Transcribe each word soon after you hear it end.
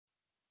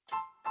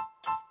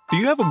Do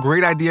you have a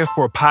great idea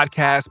for a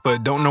podcast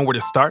but don't know where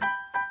to start?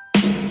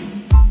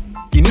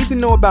 You need to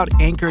know about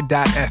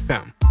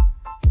Anchor.fm.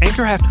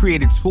 Anchor has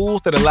created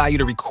tools that allow you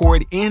to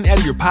record and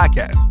edit your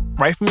podcast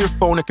right from your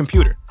phone or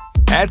computer.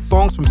 Add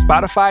songs from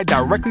Spotify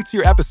directly to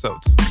your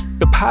episodes.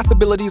 The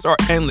possibilities are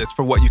endless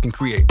for what you can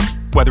create,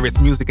 whether it's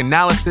music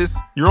analysis,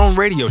 your own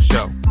radio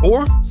show,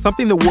 or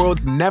something the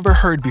world's never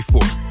heard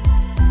before.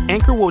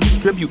 Anchor will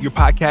distribute your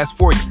podcast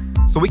for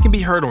you, so it can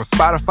be heard on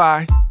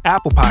Spotify,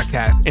 Apple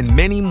Podcasts, and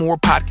many more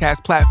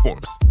podcast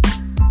platforms.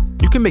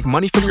 You can make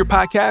money from your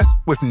podcast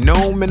with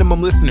no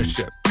minimum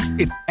listenership.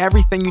 It's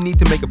everything you need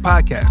to make a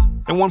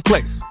podcast in one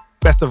place.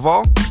 Best of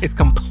all, it's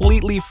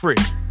completely free.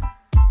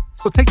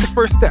 So take the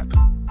first step.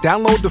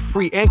 Download the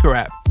free Anchor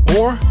app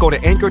or go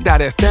to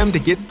anchor.fm to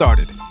get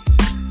started.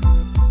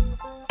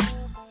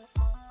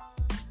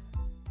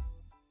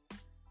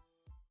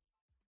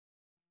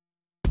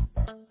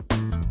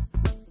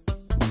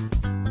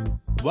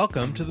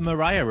 Welcome to the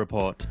Mariah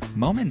Report.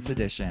 Moments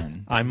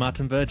Edition. I'm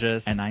Martin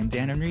Burgess. And I'm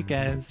Dan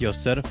Enriquez. Your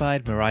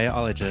certified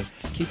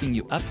Mariahologists. Keeping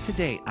you up to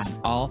date on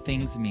all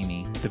things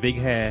Mimi. The big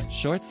hair.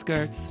 Short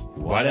skirts.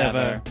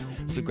 Whatever.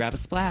 So grab a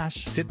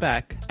splash. Sit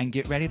back. And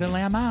get ready to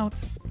lamb out.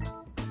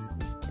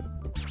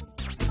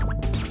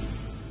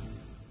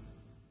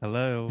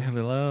 Hello.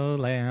 Hello,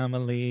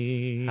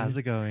 Lamely. How's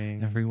it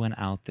going? Everyone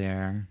out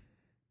there.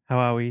 How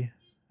are we?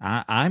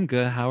 I'm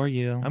good. How are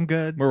you? I'm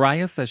good.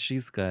 Mariah says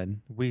she's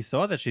good. We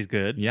saw that she's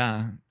good.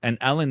 Yeah. And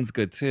Ellen's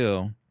good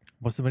too.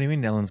 What do you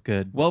mean Ellen's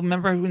good? Well,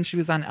 remember when she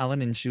was on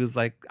Ellen and she was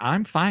like,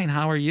 I'm fine.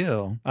 How are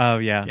you? Oh,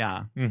 yeah.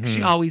 Yeah. Mm-hmm.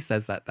 She always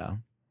says that though.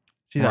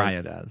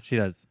 Mariah does. She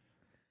does.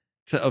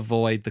 To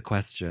avoid the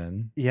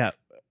question. Yeah.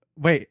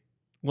 Wait.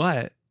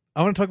 What?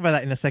 I want to talk about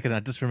that in a second.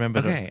 I just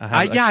remembered. Okay.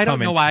 I don't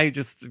know why I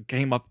just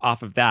came up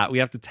off of that. We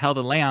have to tell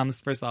the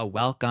lambs, first of all,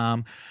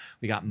 welcome.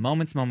 We got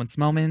moments.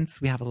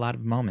 We have a lot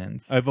of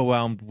moments.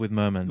 Overwhelmed with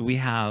moments. We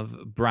have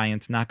Brian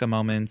Tanaka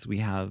moments. We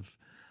have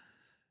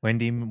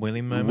Wendy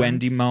moments.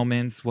 Wendy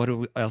moments. What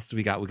else do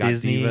we got? We got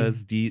Disney.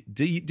 Divas.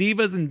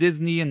 Divas and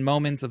Disney and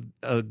moments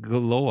of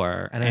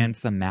galore. And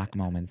some Mac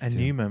moments And too.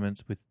 new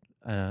moments with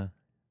New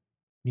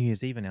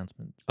Year's Eve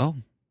announcements. Oh,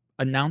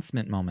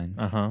 announcement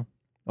moments. Uh-huh.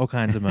 All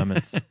kinds of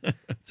moments.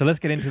 So let's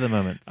get into the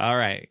moments. All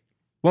right.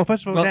 Well,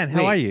 first of all, Dan,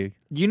 how are you?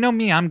 You know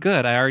me, I'm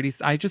good.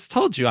 I just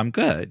told you I'm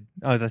good.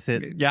 Oh, that's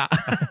it. Yeah.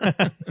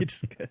 You're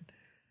just good.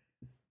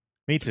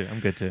 Me too. I'm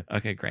good too.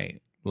 Okay,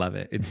 great. Love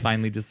it. It's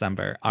finally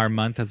December. Our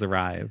month has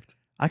arrived.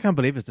 I can't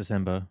believe it's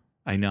December.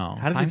 I know.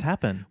 How did this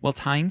happen? Well,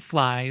 time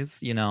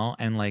flies,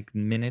 and like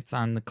minutes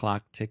on the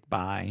clock tick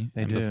by.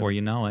 They and do. Before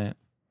you know it,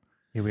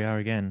 Here we are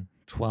again.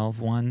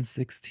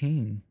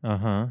 12/1/16.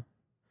 Uh-huh.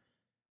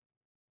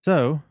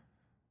 So,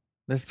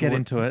 let's get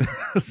into it.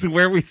 So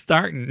where are we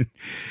starting?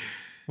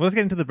 Well, let's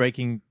get into the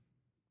breaking.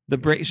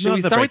 Should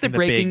we start with the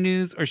breaking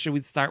news, or should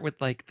we start with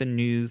like the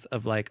news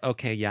of like,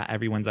 okay, yeah,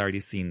 everyone's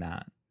already seen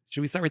that. Should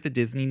we start with the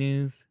Disney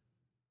news?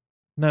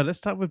 No, let's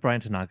start with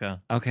Brian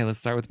Tanaka. Okay, let's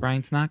start with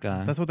Brian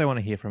Tanaka. That's what they want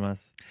to hear from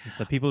us.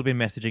 The people have been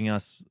messaging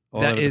us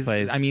all over the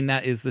place. I mean,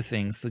 that is the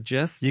thing. So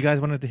just you guys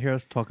wanted to hear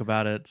us talk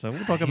about it, so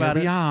we'll talk about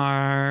it. Here we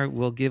are.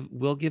 We'll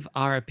give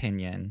our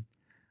opinion.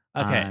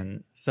 Okay,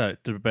 so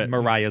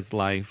Mariah's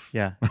life.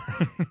 Yeah,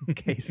 in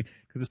case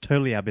because it's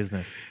totally our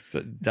business.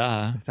 So,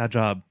 duh, it's our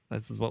job.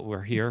 This is what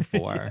we're here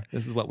for. Yeah.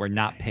 This is what we're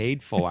not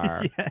paid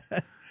for. Yeah.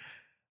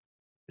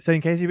 So, in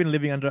case you've been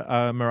living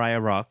under Mariah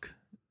rock,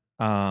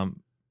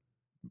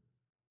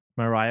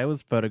 Mariah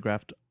was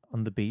photographed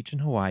on the beach in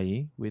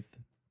Hawaii with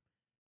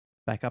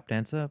backup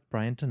dancer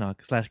Brian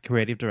Tanaka /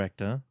 creative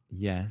director.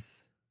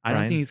 Yes, I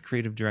don't think he's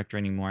creative director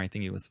anymore. I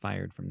think he was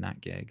fired from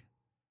that gig.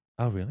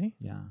 Oh, really?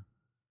 Yeah.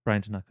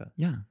 Brian Tanaka.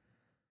 Yeah.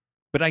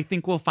 But I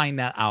think we'll find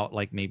that out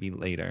like maybe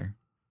later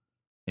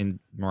in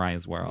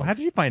Mariah's world. Well, how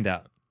did you find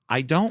out?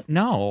 I don't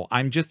know.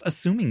 I'm just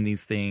assuming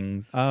these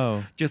things.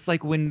 Oh. Just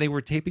like when they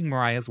were taping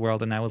Mariah's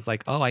World and I was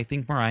like, oh, I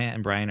think Mariah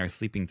and Brian are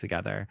sleeping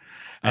together.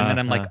 And then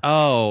I'm like,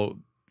 oh,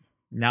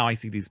 now I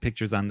see these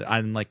pictures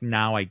I'm like,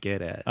 now I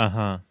get it.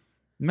 Uh-huh.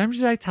 Remember,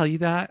 did I tell you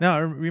that? No, I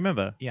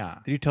remember. Yeah.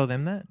 Did you tell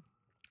them that?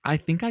 I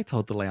think I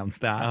told the lambs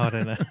that. Oh, I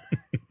don't know.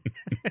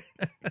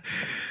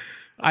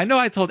 I know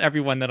I told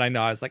everyone that I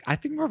know. I was like, I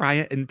think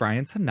Mariah and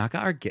Brian Tanaka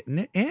are getting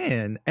it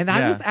in. And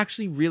I was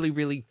actually really,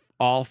 really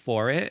all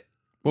for it.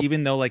 Well,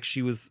 even though like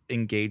she was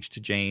engaged to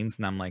James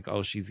and I'm like,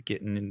 oh, she's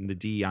getting in the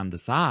D on the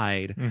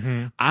side.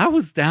 Mm-hmm. I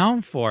was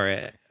down for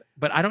it.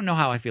 But I don't know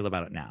how I feel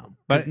about it now.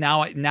 Because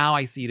now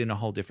I see it in a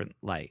whole different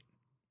light.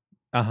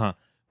 Uh-huh.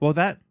 Well,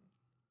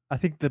 I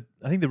think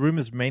the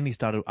rumors mainly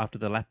started after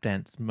the lap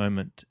dance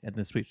moment at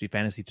the Sweet Sweet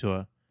Fantasy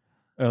Tour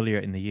earlier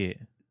in the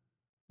year.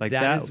 Like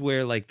that is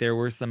where like there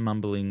were some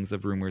mumblings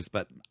of rumors,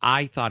 but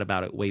I thought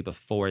about it way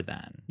before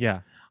then. Yeah.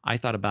 I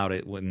thought about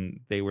it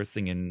when they were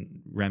singing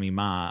Remy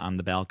Ma on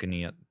the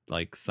balcony at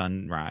like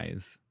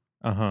sunrise.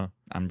 Uh-huh.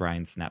 On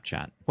Brian's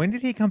Snapchat. When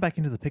did he come back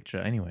into the picture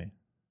anyway?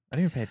 I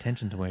didn't even pay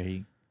attention to where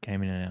he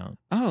came in and out.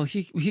 Oh,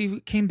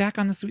 he came back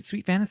on the Sweet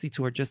Sweet Fantasy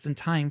Tour just in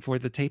time for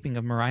the taping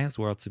of Mariah's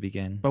World to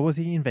begin. But was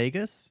he in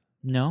Vegas?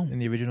 No. In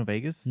the original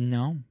Vegas?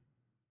 No.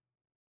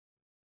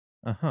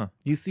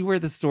 You see where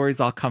the story's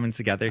all coming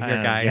together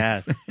here, guys?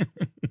 Yes.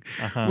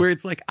 Where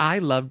it's like, I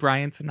love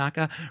Brian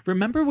Tanaka.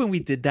 Remember when we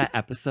did that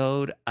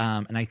episode?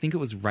 And I think it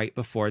was right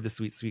before the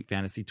Sweet Sweet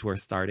Fantasy Tour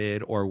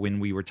started, or when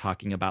we were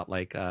talking about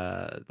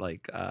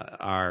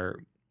our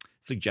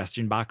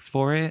suggestion box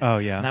for it. Oh,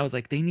 yeah. And I was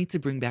like, they need to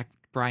bring back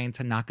Brian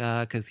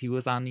Tanaka because he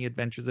was on the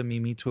Adventures of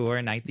Mimi tour,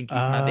 and I think he's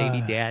my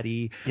baby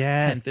daddy.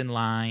 Yes. 10th in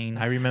line.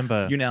 I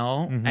remember. You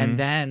know? And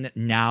then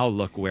now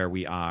look where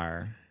we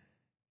are.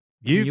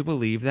 Can you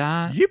believe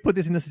that? You put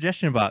this in the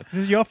suggestion box.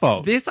 This is your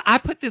fault. I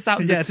put this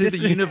out into the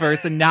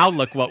universe, and now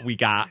look what we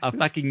got. A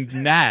fucking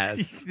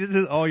mess. This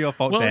is all your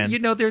fault, Well, Dan. you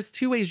know, there's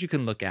two ways you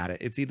can look at it.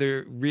 It's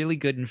either really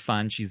good and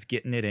fun, she's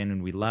getting it in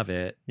and we love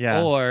it.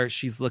 Yeah. Or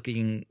she's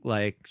looking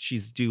like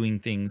she's doing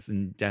things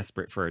and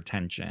desperate for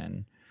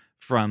attention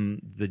from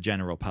the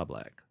general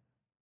public.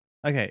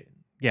 Okay,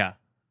 yeah.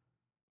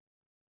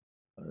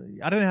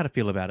 I don't know how to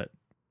feel about it.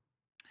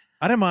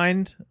 I don't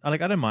mind. I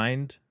don't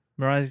mind.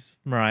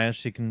 Mariah.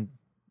 She can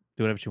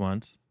do whatever she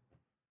wants.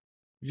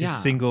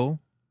 She's single,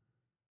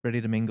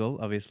 ready to mingle,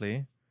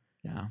 obviously.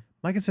 Yeah.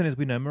 My concern is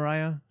we know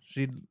Mariah.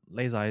 She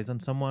lays eyes on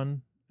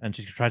someone and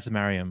she tries to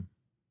marry him.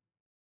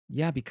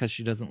 Yeah, because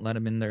she doesn't let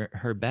him in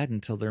her bed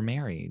until they're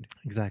married.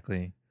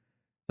 Exactly.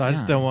 So I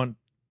just don't want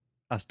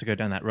us to go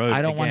down that road.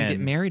 I don't want to get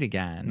married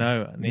again.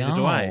 No, neither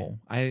do I.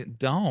 I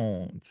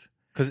don't.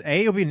 Because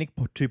A, it'll be Nick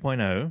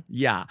 2.0.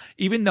 Yeah,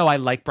 even though I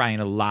like Brian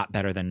a lot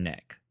better than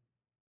Nick.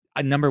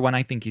 Number one,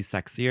 I think he's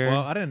sexier.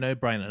 Well, I don't know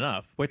Brian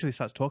enough. Wait till he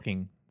starts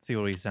talking. See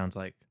what he sounds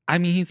like. I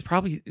mean, he's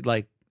probably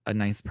like a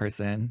nice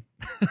person.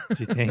 Do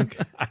you think?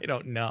 I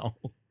don't know.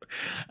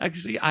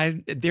 Actually,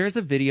 there's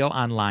a video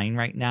online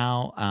right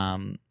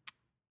now.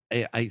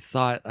 I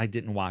saw it. I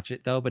didn't watch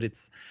it though, but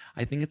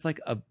I think it's like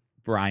a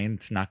Brian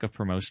Tanaka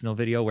promotional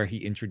video where he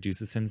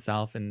introduces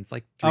himself, and it's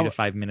like 3 to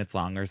 5 minutes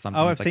long or something.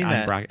 Oh, It's I've seen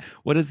that.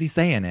 What does he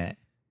say in it?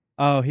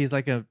 Oh, he's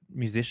like a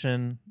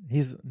musician.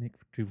 He's Nick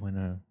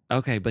 2.0.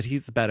 Okay, but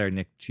he's better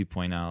Nick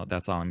 2.0.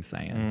 That's all I'm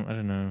saying. I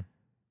don't know.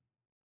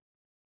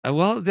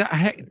 Well,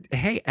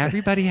 hey,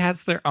 everybody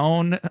has their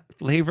own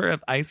flavor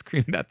of ice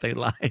cream that they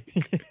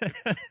like.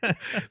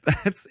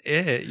 That's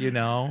it, you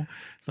know?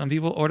 Some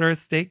people order a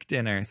steak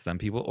dinner. Some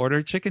people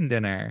order chicken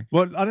dinner.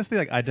 Well,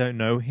 honestly, I don't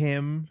know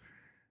him.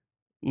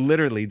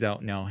 Literally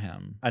don't know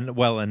him. And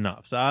well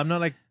enough. So I'm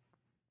not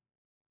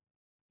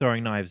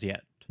throwing knives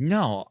yet.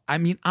 No, I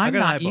mean, I'm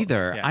not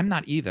either. Yeah. I'm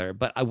not either.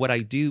 But what I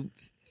do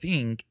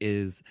think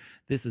is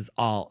this is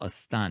all a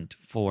stunt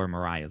for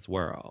Mariah's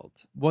world.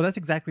 Well, that's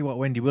exactly what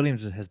Wendy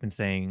Williams has been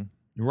saying.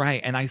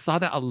 Right. And I saw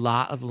that a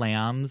lot of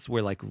lambs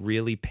were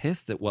really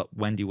pissed at what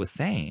Wendy was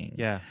saying.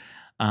 Yeah.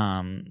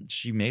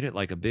 She made it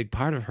a big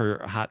part of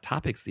her hot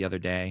topics the other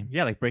day.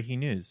 Yeah,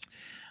 breaking news.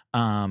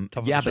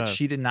 But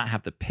she did not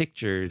have the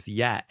pictures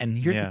yet. And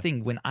here's the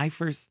thing. When I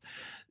first,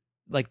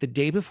 the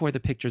day before the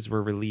pictures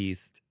were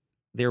released,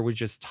 there were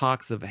just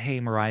talks of, hey,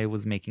 Mariah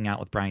was making out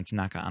with Brian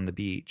Tanaka on the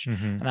beach.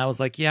 Mm-hmm. And I was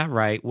like, yeah,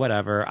 right,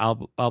 whatever.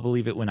 I'll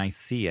believe it when I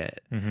see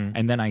it. Mm-hmm.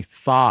 And then I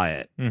saw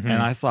it, and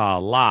I saw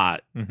a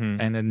lot,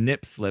 and a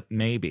nip slip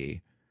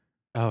but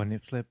Oh, a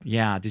nip slip?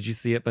 Yeah. Did you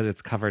see it, but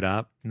it's covered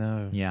up?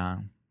 No. Yeah.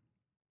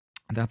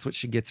 That's what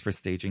she gets for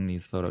staging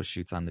these photo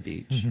shoots on the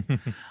beach.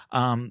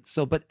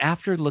 But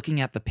after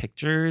looking at the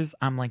pictures,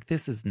 I'm like,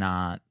 this is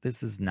not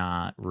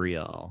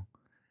real.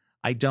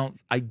 I don't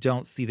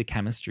see the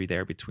chemistry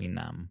there between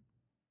them.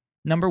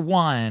 Number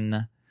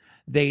one,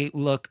 they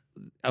look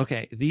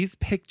okay. These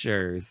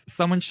pictures,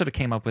 someone should have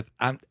came up with.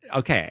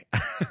 Okay,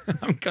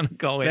 I'm gonna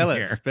go in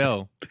here.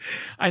 Spill.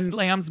 And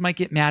lambs might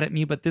get mad at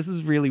me, but this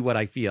is really what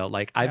I feel.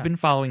 I've been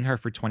following her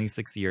for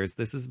 26 years.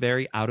 This is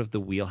very out of the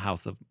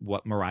wheelhouse of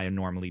what Mariah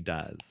normally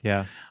does.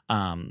 Yeah.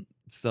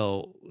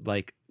 So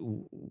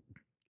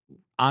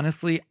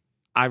honestly,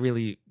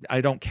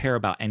 I don't care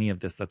about any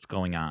of this that's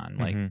going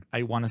on.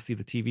 I want to see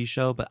the TV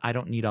show, but I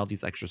don't need all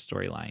these extra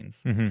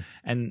storylines. Mm-hmm.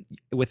 And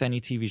with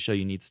any TV show,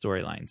 you need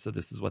storylines. So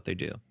this is what they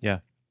do. Yeah.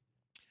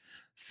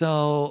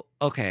 So,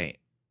 okay.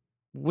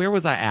 Where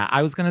was I at?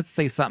 I was going to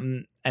say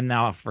something and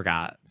now I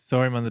forgot.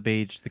 Saw him on the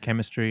beach, the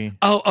chemistry.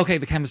 Oh, okay.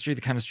 The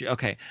chemistry.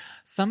 Okay.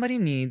 Somebody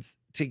needs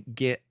to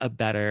get a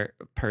better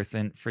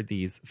person for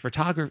these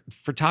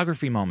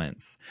photography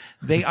moments.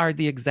 They are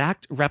the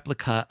exact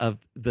replica of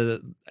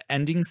the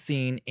ending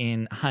scene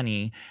in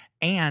Honey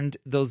and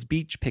those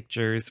beach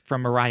pictures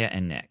from Mariah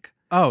and Nick.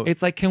 Oh.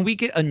 It's can we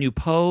get a new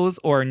pose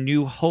or a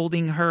new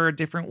holding her a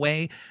different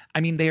way?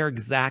 I mean, they are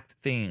exact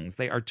things.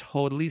 They are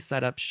totally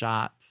set up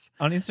shots.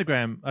 On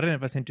Instagram, I don't know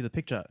if I sent you the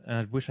picture, and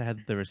I wish I had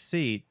the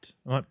receipt.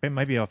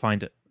 Maybe I'll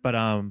find it.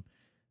 But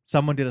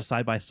someone did a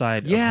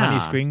side-by-side of Honey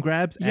screen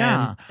grabs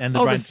and the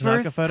Brian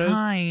Tanaka photos. The first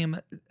time,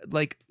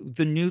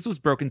 the news was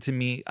broken to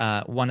me,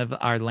 one of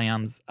our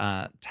lambs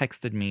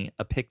texted me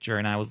a picture,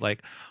 and I was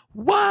like,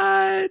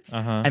 what?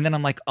 Uh-huh. And then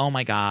I'm like, oh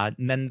my God.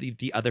 And then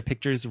the other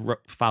pictures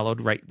followed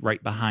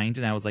right behind,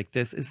 and I was like,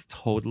 this is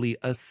totally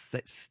a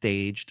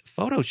staged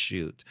photo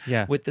shoot.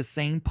 Yeah. With the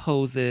same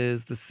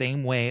poses, the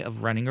same way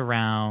of running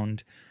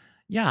around.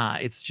 Yeah,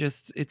 it's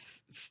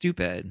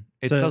stupid.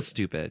 It's so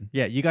stupid.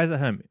 Yeah, you guys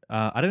at home.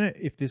 I don't know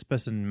if this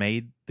person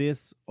made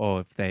this or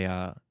if they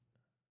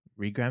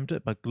regrammed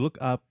it, but look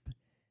up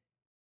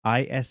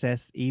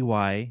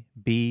ISSEYB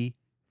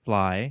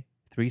Fly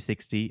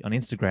 360 on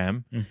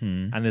Instagram,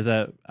 and there's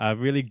a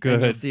really good.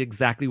 And you'll see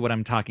exactly what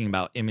I'm talking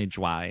about image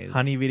wise.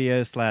 Honey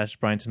video /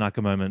 Brian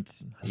Tanaka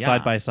moments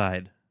side by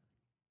side.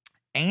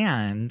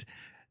 And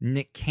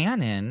Nick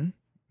Cannon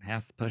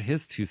has to put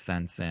his 2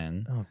 cents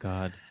in. Oh,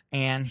 God.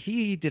 And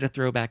he did a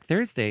Throwback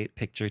Thursday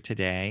picture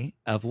today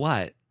of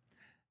what?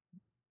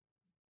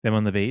 Them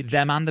on the beach?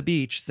 Them on the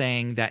beach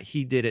saying that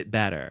he did it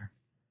better.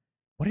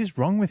 What is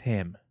wrong with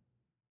him?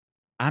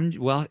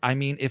 I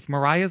mean, if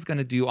Mariah's going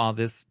to do all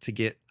this to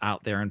get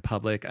out there in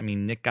public, I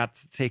mean, Nick got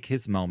to take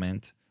his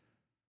moment.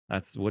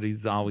 That's what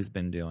he's always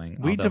been doing.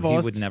 We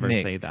divorced he would never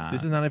Nick. say that.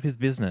 This is none of his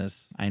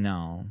business. I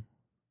know.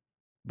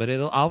 But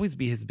it'll always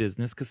be his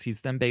business because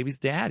he's them baby's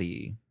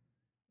daddy.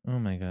 Oh,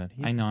 my God.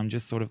 I know. I'm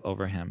just sort of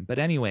over him. But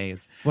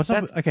anyways. What's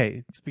up?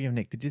 Okay, speaking of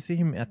Nick, did you see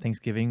him at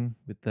Thanksgiving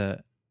with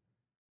the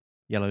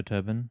yellow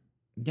turban?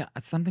 Yeah,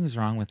 something's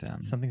wrong with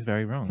him. Something's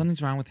very wrong.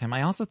 Something's wrong with him.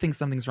 I also think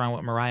something's wrong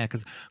with Mariah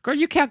because, girl,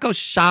 you can't go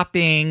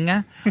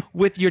shopping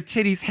with your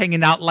titties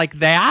hanging out like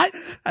that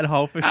at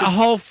Whole Foods. At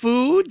Whole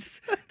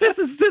Foods. This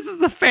is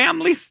the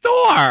family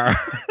store.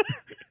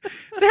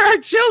 There are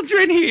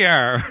children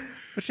here.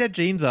 But she had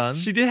jeans on.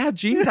 She did have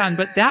jeans on,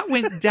 but that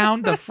went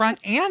down the front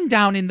and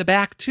down in the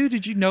back too.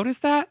 Did you notice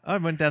that? Oh,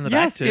 it went down the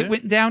back too. Yes, it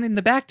went down in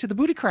the back to the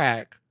booty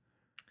crack.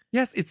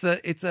 Yes,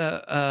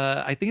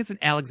 I think it's an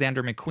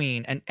Alexander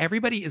McQueen, and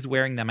everybody is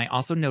wearing them. I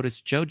also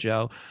noticed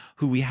JoJo,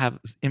 who we have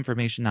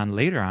information on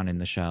later on in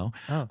the show.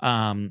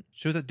 Oh,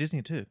 she was at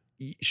Disney too.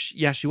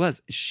 Yeah, she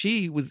was.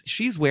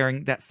 She's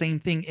wearing that same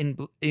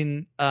thing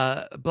in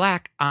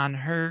black on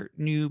her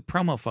new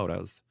promo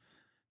photos.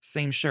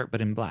 Same shirt,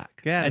 but in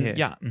black. Yeah,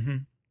 yeah. Mm-hmm.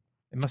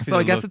 So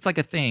I guess it's like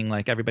a thing.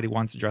 Like everybody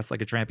wants to dress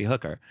like a trampy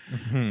hooker.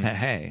 Mm-hmm. So,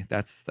 hey,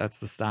 that's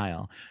the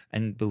style.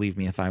 And believe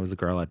me, if I was a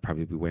girl, I'd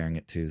probably be wearing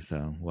it too.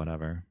 So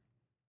whatever.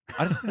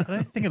 I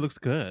don't think it looks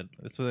good.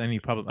 That's any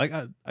problem.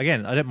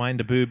 Again, I don't mind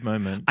a boob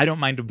moment. I don't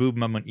mind a boob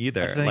moment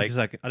either. I don't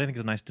think it's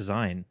a nice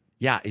design.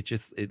 Yeah, it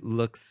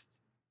looks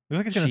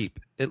like it's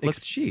cheap. It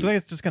looks cheap. It looks like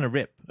it's just gonna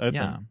rip open.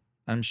 Yeah,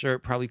 I'm sure it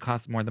probably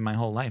costs more than my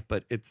whole life,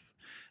 but it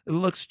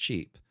looks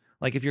cheap.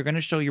 Like, if you're going to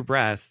show your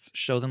breasts,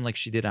 show them like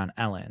she did on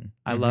Ellen.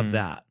 I love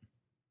that.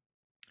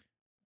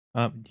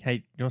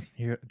 Hey, you want to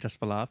hear Just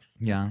for Laughs?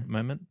 Yeah.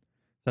 Moment?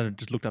 So I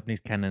just looked up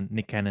Nick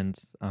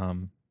Cannon's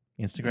Instagram.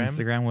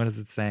 Instagram, what does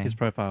it say? His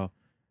profile.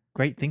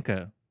 Great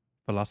thinker,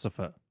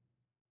 philosopher,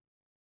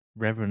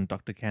 Reverend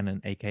Dr.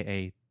 Cannon,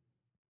 a.k.a.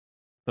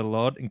 the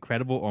Lord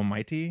Incredible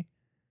Almighty.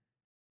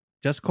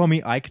 Just call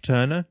me Ike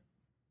Turner.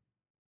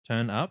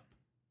 Turn up.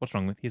 What's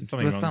wrong with him?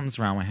 Something's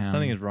wrong with him.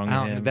 Something is wrong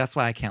with him. That's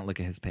why I can't look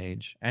at his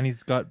page. And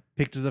he's got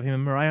pictures of him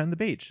and Mariah on the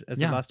beach as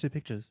the last 2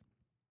 pictures.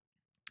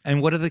 And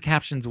what do the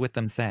captions with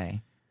them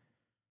say?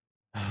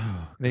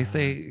 Oh, they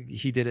say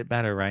he did it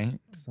better, right?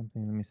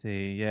 Something, let me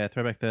see. Yeah,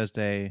 Throwback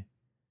Thursday.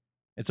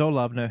 It's all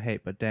love, no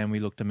hate, but damn, we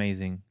looked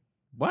amazing.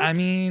 What? I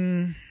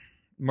mean,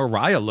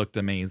 Mariah looked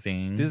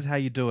amazing. This is how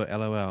you do it,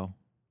 LOL.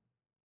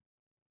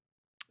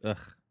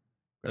 Ugh.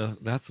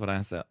 That's what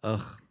I said.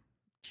 Ugh.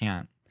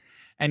 Can't.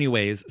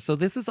 Anyways, so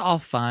this is all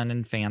fun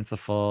and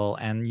fanciful,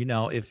 and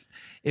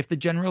if the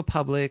general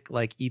public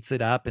like eats it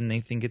up and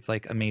they think it's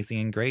like amazing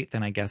and great,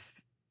 then I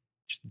guess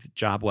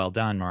job well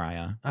done,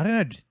 Mariah. I don't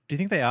know. Do you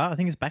think they are? I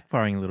think it's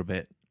backfiring a little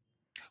bit.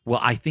 Well,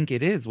 I think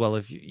it is. Well,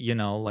 if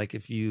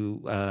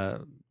you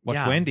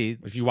watch Wendy,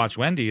 if you watch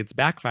Wendy, it's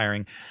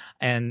backfiring,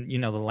 and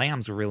the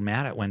Lambs were real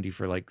mad at Wendy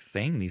for like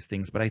saying these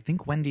things, but I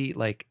think Wendy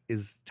like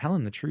is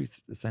telling the truth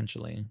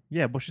essentially.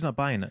 Yeah, but she's not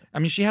buying it. I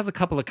mean, she has a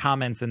couple of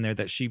comments in there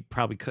that she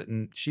probably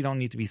couldn't. She don't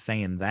need to be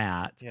saying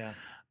that. Yeah.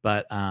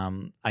 But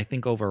I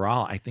think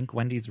overall, I think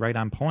Wendy's right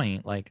on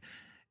point. Like,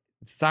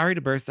 sorry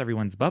to burst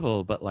everyone's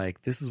bubble, but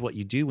like this is what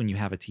you do when you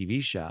have a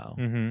TV show,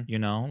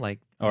 like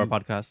or a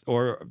podcast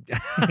or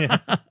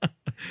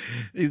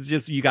it's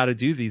just you got to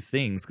do these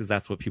things because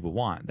that's what people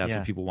want. That's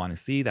what people want to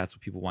see. That's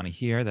what people want to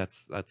hear.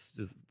 That's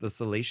just the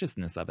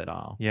salaciousness of it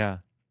all. Yeah,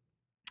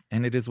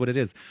 and it is what it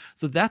is.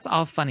 So that's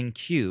all fun and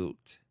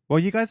cute. Well,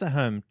 you guys at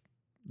home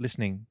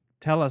listening,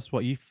 tell us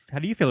how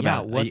do you feel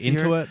about it? Are you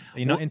into it? Are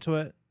you not into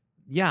it?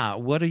 Yeah,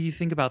 what do you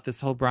think about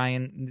this whole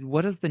Brian?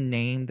 What is the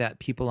name that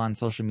people on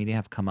social media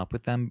have come up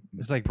with them?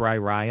 It's like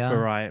Bryariah.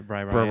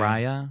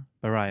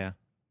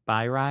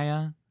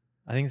 Bryariah.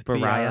 I think it's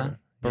Bryariah.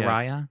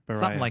 Bryariah.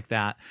 Something like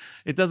that.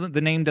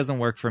 The name doesn't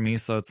work for me,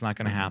 so it's not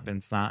going to happen.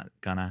 It's not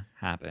going to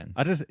happen.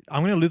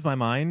 I'm going to lose my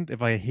mind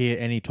if I hear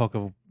any talk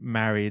of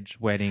marriage,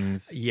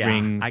 weddings,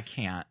 rings. I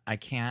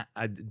can't.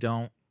 I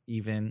don't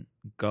even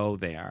go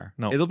there.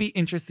 No. It'll be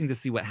interesting to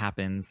see what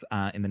happens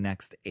in the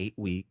next 8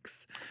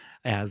 weeks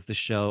as the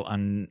show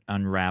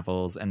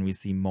unravels and we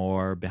see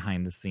more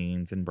behind the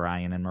scenes and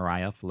Brian and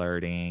Mariah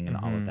flirting and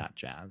all of that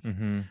jazz.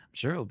 I'm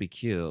sure it'll be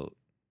cute,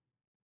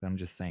 but I'm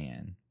just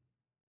saying.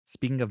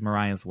 Speaking of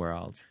Mariah's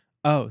world.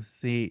 Oh,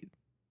 see,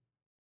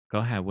 Go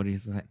ahead. What are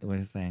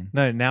you saying?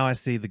 No, now I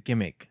see the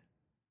gimmick.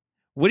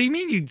 What do you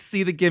mean you'd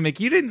see the gimmick?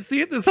 You didn't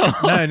see it this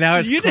whole... No, now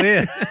it's You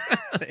clear.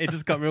 It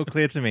just got real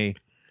clear to me.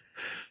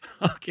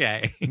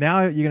 Okay.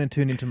 Now you're going to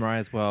tune into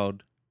Mariah's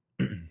world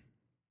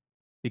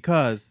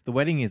because the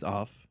wedding is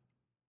off.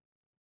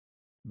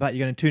 But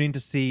you're going to tune in to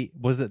see,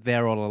 was it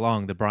there all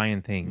along, the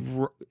Brian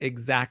thing?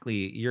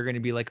 Exactly. You're going to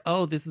be like,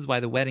 oh, this is why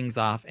the wedding's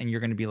off. And you're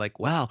going to be like,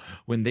 well,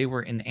 when they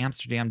were in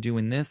Amsterdam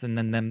doing this and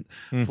then them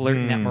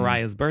flirting at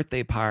Mariah's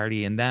birthday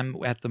party and them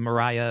at the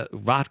Mariah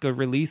vodka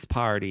release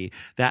party,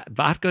 that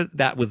vodka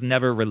that was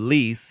never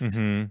released,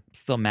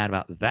 still mad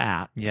about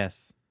that.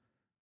 Yes.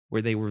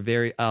 Where they were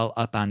very all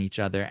up on each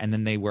other. And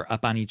then they were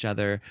up on each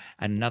other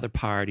at another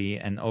party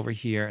and over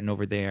here and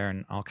over there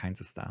and all kinds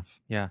of stuff.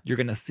 Yeah. You're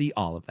going to see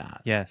all of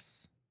that. Yes.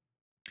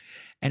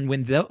 And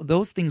when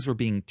those things were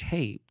being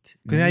taped,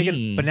 but now you're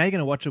going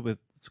to watch it with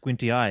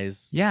squinty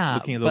eyes. Yeah,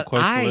 looking a little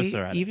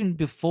closer at it. Even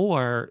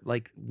before,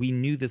 like, we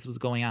knew this was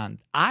going on,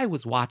 I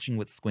was watching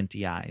with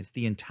squinty eyes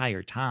the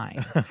entire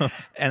time,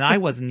 and I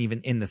wasn't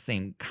even in the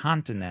same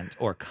continent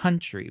or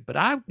country, but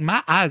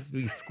my eyes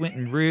would be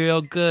squinting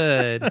real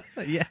good.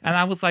 Yeah, and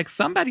I was like,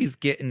 somebody's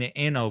getting it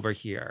in over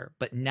here.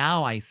 But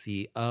now I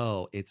see,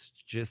 oh, it's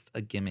just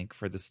a gimmick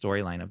for the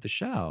storyline of the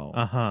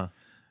show.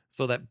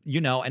 So that,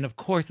 and of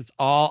course it's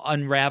all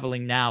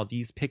unraveling now.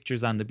 These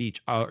pictures on the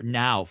beach are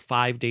now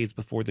 5 days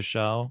before the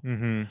show.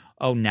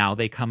 Oh, now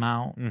they come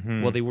out.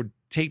 Well, they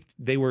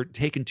were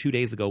taken 2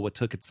 days ago. What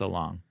took it so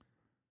long?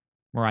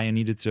 Mariah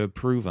needed to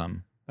approve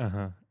them.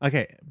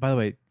 Okay, by the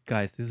way,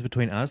 guys, this is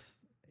between us.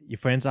 Your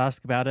friends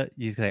ask about it.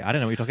 You say, I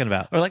don't know what you're talking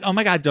about. Or like, oh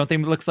my God, don't they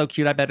look so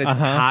cute? I bet it's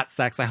hot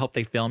sex. I hope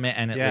they film it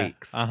and it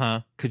leaks.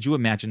 Could you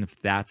imagine if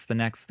that's the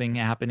next thing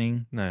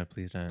happening? No,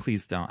 please don't.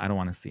 Please don't. I don't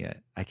want to see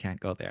it. I can't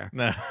go there.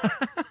 No.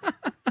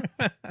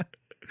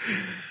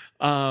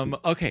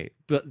 Okay,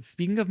 but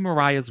speaking of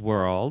Mariah's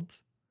world,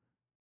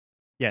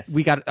 yes,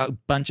 we got a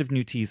bunch of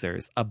new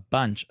teasers.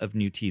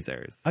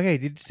 Okay,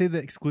 did you see the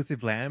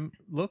exclusive lamb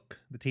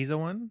look? The teaser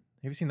one?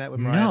 Have you seen that with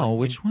Mariah? No,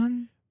 which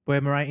one? Where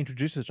Mariah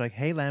introduces, like,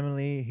 hey,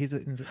 Lamely, here's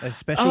a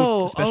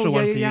special one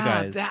for you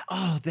guys.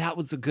 That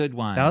was a good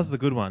one. That was the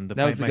good one.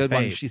 That was a good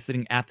one. She's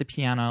sitting at the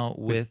piano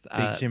with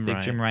Big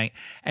Jim Wright,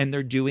 and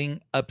they're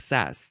doing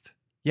Obsessed.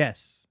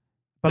 Yes.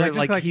 But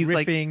like he's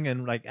riffing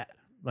and like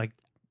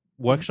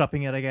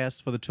workshopping it, I guess,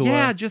 for the tour.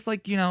 Yeah, just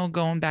like,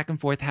 going back and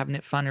forth, having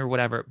it fun or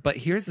whatever. But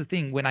here's the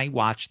thing. When I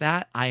watch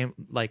that, I'm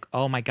like,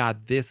 oh my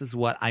God, this is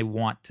what I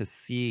want to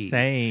see.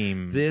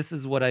 Same. This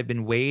is what I've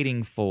been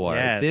waiting for.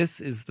 Yes. This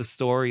is the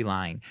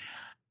storyline.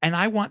 And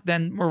I want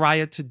then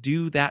Mariah to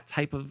do that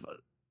type of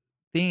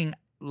thing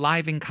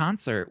live in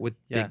concert with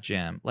Big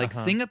Jim. Like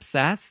sing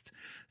Obsessed,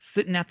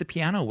 sitting at the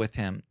piano with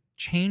him.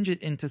 Change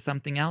it into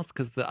something else,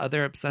 because the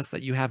other Obsessed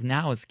that you have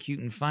now is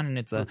cute and fun, and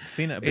it's a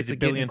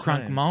getting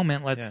crunk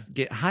moment. Let's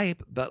get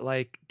hype, but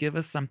like give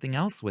us something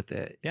else with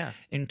it. Yeah,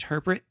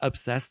 interpret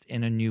Obsessed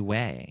in a new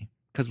way,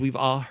 because we've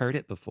all heard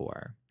it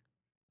before.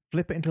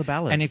 Flip it into a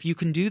ballad. And if you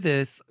can do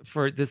this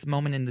for this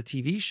moment in the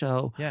TV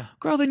show,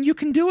 girl, then you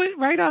can do it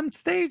right on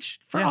stage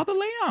for all the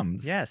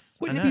lambs. Yes,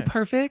 wouldn't it be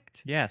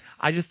perfect? Yes,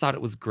 I just thought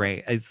it was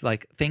great. It's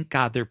like, thank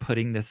God they're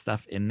putting this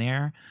stuff in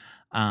there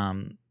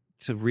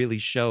to really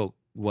show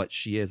what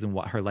she is and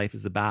what her life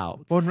is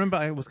about. Well, remember,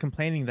 I was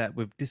complaining that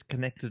we've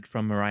disconnected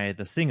from Mariah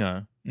the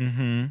singer,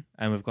 and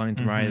we've gone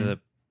into Mariah the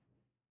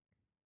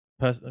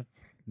person,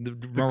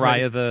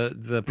 Mariah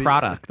the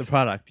product. The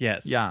product,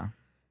 yes. Yeah.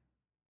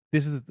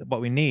 This is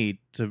what we need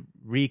to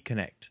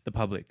reconnect the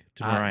public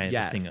to Mariah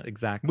the singer.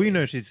 Exactly. We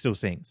know she still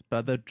sings,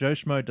 but the Joe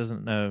Schmo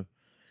doesn't know.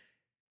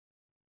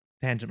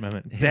 Tangent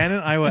moment. Dan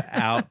and I were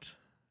out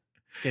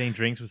getting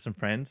drinks with some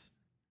friends,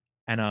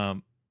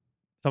 and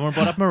someone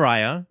brought up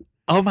Mariah.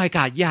 Oh my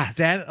God! Yes,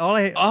 Dan. Girl.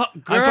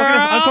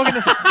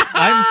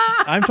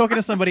 I'm talking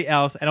to somebody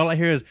else, and all I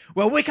hear is,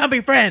 "Well, we can't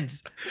be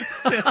friends."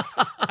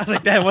 I was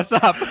like, "Dan, what's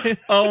up?"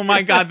 Oh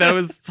my God, that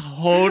was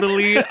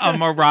totally a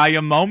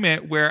Mariah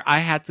moment where I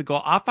had to go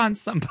off on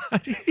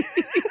somebody.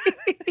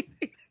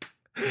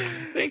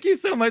 Thank you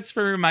so much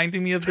for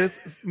reminding me of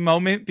this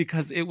moment,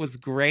 because it was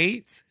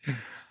great.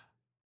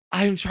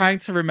 I'm trying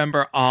to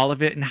remember all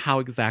of it and how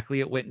exactly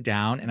it went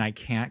down, and I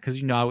can't,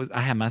 because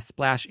I had my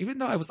splash, even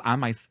though I was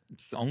on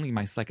only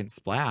my second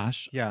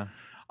splash. Yeah,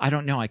 I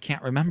don't know, I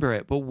can't remember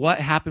it. But what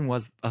happened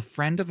was, a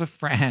friend of a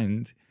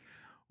friend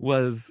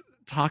was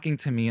talking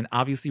to me, and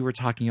obviously we're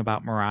talking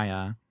about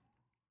Mariah,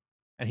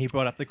 and he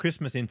brought up the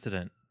Christmas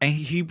incident.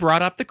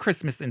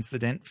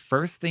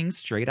 First thing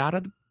straight out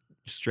of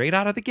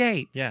the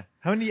gate. Yeah,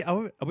 how many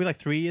are we? Like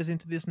 3 years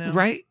into this now,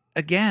 right?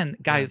 Again,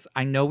 guys,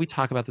 I know we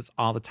talk about this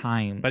all the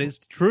time, but it's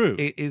true.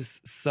 It is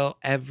so.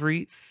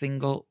 Every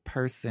single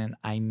person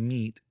I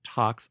meet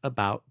talks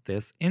about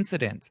this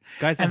incident,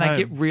 guys, and I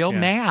get real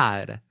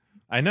mad.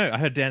 I know. I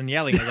heard Dan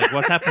yelling. I was like,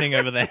 "What's happening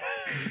over there?"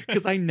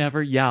 Because I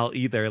never yell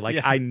either. Like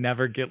I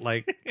never get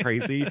like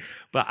crazy.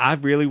 But I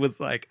really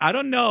was like, I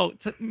don't know.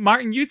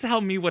 Martin, you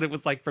tell me what it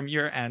was like from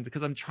your end,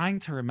 because I'm trying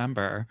to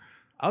remember.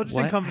 I was just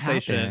in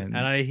conversation, and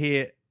I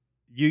hear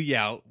you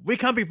yell, "We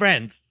can't be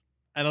friends."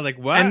 And I was like,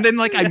 what? And then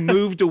like I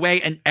moved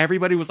away and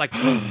everybody was like,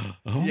 oh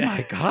Yeah.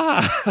 my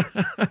God.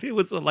 It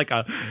was like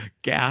a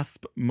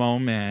gasp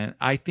moment.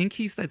 I think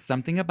he said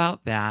something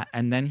about that.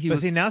 And then But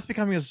see, now it's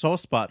becoming a sore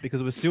spot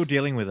because we're still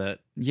dealing with it.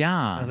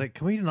 yeah. I was like,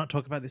 can we not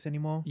talk about this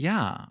anymore?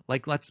 Yeah,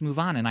 like let's move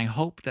on. And I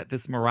hope that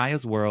this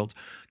Mariah's World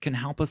can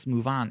help us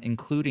move on,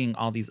 including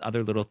all these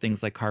other little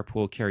things like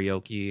carpool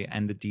karaoke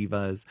and the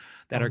divas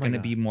that Oh are my going to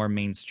God. be more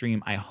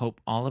mainstream. I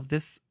hope all of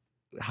this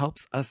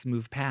helps us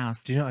move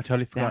past Do you know, I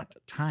totally forgot.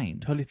 that time.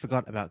 Totally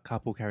forgot about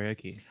carpool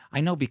karaoke. I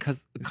know,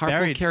 because carpool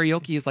buried.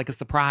 karaoke is like a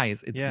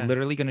surprise. It's Yeah.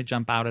 literally going to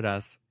jump out at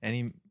us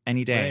Any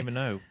any I don't day. even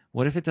know.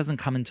 What if it doesn't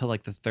come until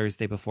like the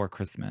Thursday before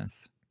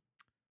Christmas?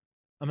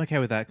 I'm okay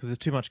with that because there's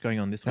too much going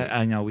on this week.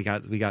 I know we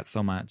got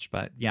so much,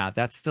 but yeah,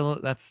 that's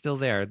still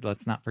there.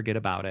 Let's not forget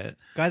about it.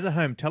 Guys at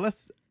home, tell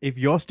us if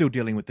you're still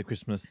dealing with the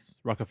Christmas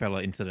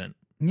Rockefeller incident.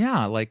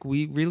 Yeah, like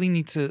we really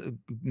need to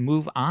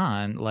move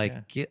on, like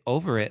Yeah. get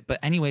over it. But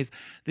anyways,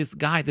 this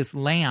guy, this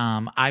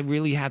lamb, I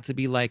really had to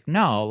be like,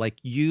 no, like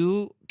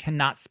you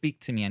cannot speak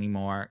to me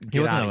anymore. Get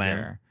wasn't out a of lamb.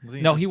 here. Was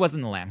he No, just- he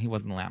wasn't a lamb. He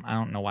wasn't a lamb. I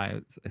don't know why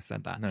I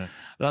said that. No.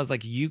 But I was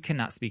like, you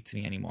cannot speak to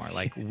me anymore.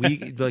 Like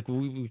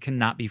we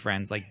cannot be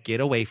friends. Like get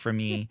away from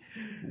me.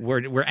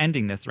 We're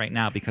ending this right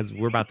now because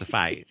we're about to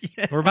fight.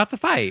 Yeah. We're about to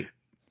fight.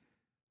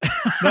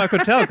 No, I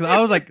could tell because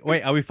I was like,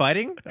 wait, are we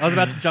fighting? I was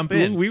about to jump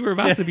in. We were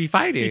about to be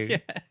fighting. Yeah.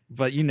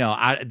 But you know,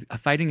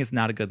 fighting is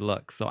not a good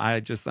look. So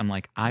I'm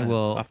like, I No,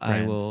 will it's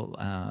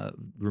off-brand.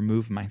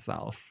 remove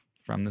myself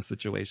from the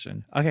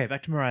situation. Okay,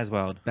 back to Mariah's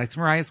World. Back to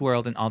Mariah's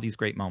World and all these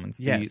great moments.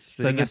 The Yes.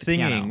 So sitting the at the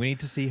piano. singing, we need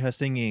to see her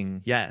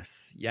singing.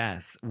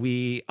 Yes.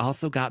 We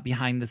also got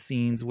behind the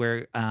scenes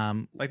where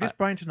Like this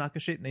Brian Tanaka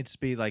shit needs to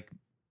be like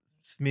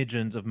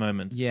smidgens of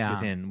moments yeah,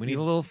 within. we need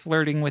a little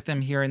flirting with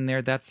him here and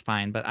there. That's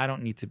fine, but I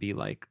don't need to be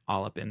like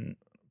all up in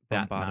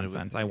that Bombarded with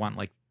nonsense. it.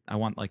 I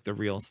want like the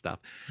real stuff.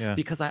 Yeah.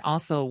 Because I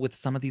also, with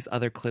some of these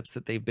other clips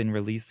that they've been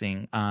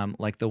releasing,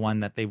 like the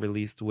one that they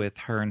released with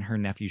her and her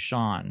nephew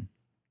Sean,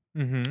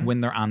 Mm-hmm.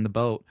 when they're on the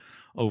boat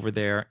over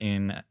there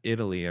in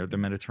Italy or the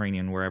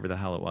Mediterranean, wherever the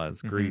hell it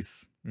was, Mhm.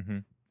 Greece, Mm-hmm.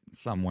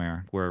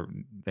 somewhere where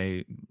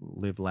they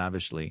live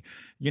lavishly.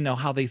 You know,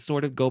 how they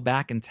sort of go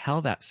back and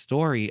tell that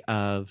story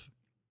of,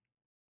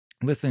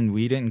 listen,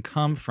 we didn't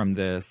come from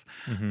this.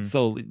 Mm-hmm.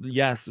 So,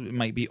 yes, it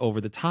might be over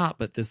the top,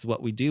 but this is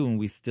what we do, and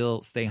we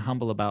still stay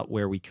humble about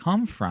where we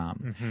come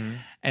from. Mm-hmm.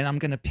 And I'm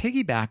going to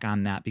piggyback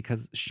on that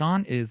because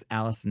Sean is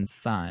Allison's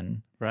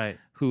son, Right.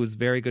 who is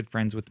very good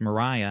friends with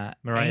Mariah.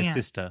 Mariah's and-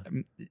 sister.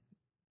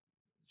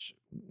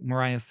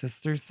 Mariah's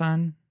sister's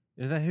son?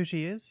 Is that who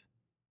she is?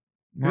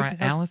 Mariah,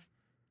 the hell's-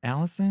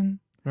 Allison?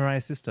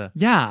 Mariah's sister.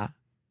 Yeah.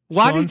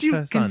 Why Sean's did you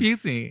her son.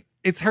 confuse me?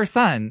 It's her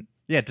son.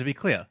 Yeah, to be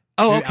clear.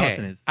 Oh, who okay.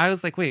 Allison is. I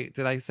was like, wait,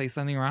 did I say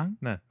something wrong?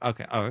 No.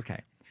 Okay. Oh, okay.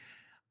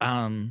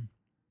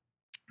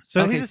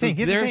 So okay, here's the thing.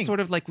 Here's they're the thing.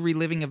 sort of like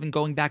reliving of and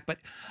going back,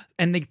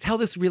 and they tell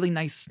this really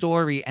nice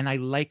story, and I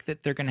like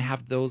that they're going to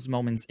have those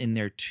moments in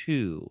there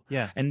too.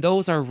 Yeah. And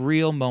those are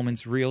real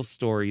moments, real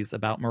stories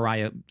about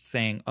Mariah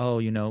saying, oh,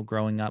 you know,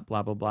 growing up,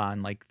 blah, blah, blah,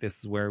 and like this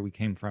is where we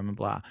came from and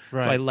blah.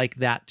 Right. So I like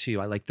that too.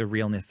 I like the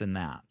realness in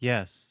that.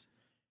 Yes.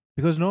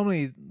 Because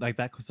normally, like,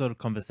 that sort of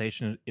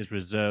conversation is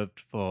reserved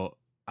for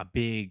a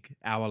big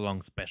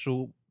hour-long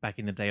special back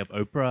in the day of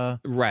Oprah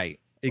Right.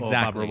 or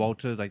Exactly. Barbara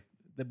Walters. Like,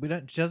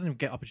 she doesn't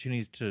get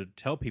opportunities to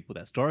tell people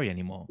that story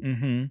anymore.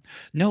 Mm-hmm.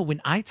 No,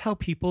 when I tell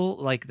people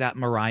like that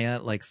Mariah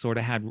like sort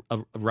of had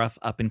a rough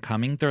up and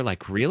coming, they're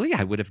like, really?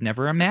 I would have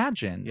never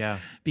imagined. Yeah.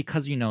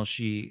 Because, you know,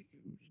 she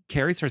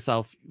carries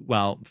herself,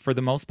 well, for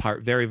the most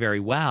part, very, very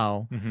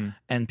well. Mm-hmm.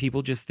 And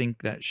people just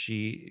think that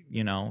she,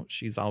 you know,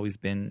 she's always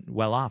been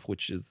well off,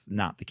 which is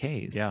not the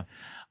case. Yeah.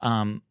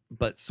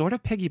 But sort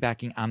of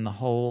piggybacking on the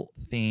whole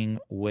thing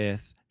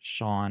with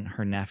Sean,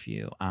 her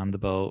nephew, on the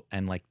boat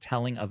and like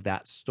telling of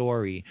that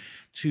story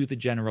to the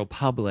general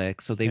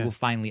public so they Yeah. will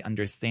finally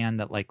understand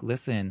that, like,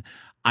 listen,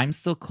 I'm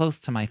still close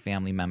to my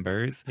family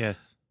members.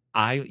 Yes.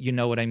 You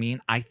know what I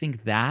mean? I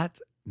think that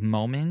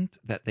moment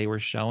that they were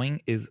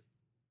showing is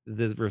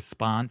the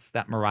response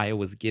that Mariah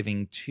was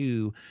giving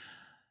to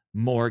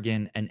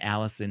Morgan and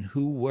Allison,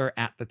 who were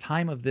at the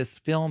time of this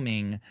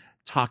filming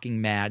talking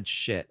mad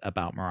shit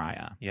about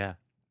Mariah. Yeah.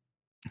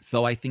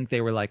 So I think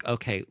they were like,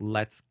 okay,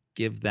 let's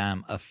give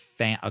them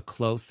a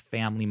close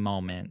family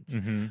moment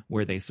Mm-hmm.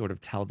 where they sort of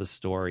tell the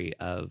story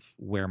of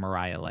where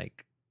Mariah,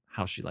 like,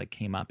 how she like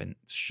came up and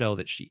show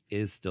that she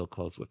is still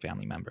close with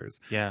family members,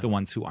 Yeah. the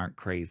ones who aren't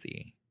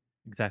crazy.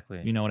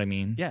 Exactly. You know what I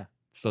mean? Yeah.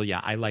 So yeah,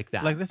 I like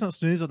that. Like, let's not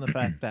snooze on the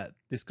fact that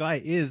this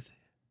guy is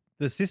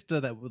the sister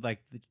that would, like,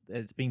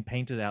 it's being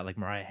painted out like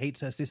Mariah hates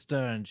her sister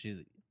and she's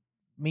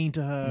mean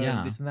to her Yeah.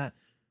 and this and that.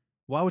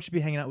 Why would she be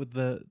hanging out with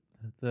the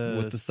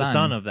son.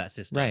 son of that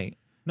sister? Right.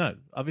 No,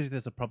 obviously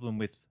there's a problem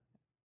with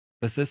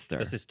The sister.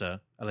 the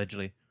sister,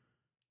 allegedly.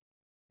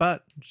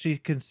 But she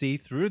can see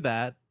through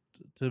that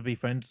to be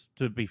friends,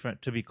 to be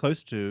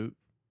close to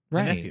the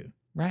Right. nephew.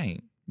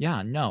 Right.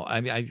 Yeah, no,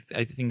 I mean,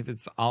 I think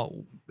that's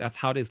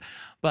how it is.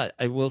 But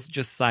I will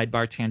just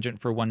sidebar tangent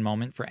for one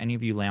moment for any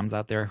of you lambs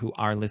out there who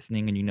are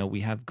listening, and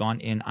we have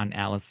gone in on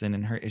Allison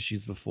and her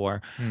issues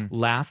before.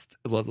 Let's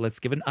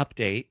give an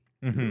update.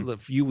 A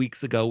few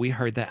weeks ago, we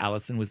heard that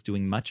Allison was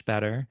doing much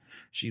better.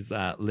 She's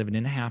living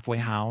in a halfway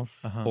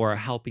house or a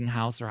helping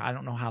house, or I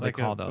don't know how they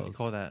call those. What do you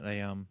call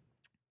that?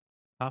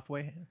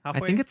 Halfway? I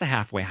think it's a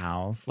halfway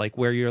house, like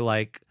where you're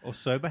like or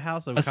sober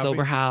house, or a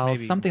sober house,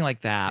 maybe. something like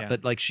that. Yeah.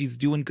 But like she's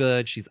doing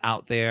good. She's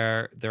out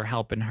there. They're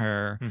helping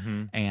her,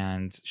 Mm-hmm.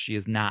 and she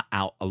is not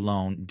out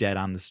alone, dead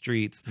on the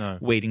streets, No.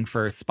 waiting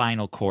for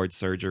spinal cord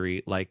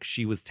surgery, like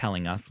she was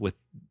telling us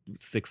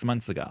 6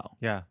 months ago.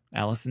 Yeah,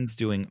 Allison's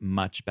doing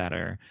much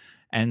better,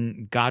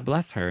 and God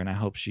bless her. And I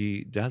hope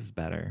she does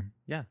better.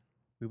 yeah.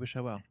 We wish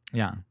her well.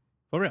 Yeah,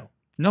 For real.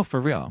 no,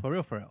 for real. For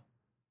real. For real.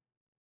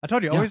 I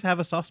told you, I Yeah. always have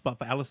a soft spot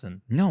for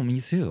Allison. No, me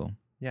too.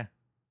 Yeah.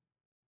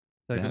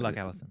 So Yeah. good luck,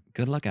 Allison.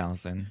 Good luck,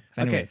 Allison.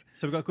 So anyways, Okay,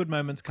 so we've got good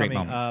moments Great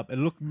coming moments.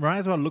 up.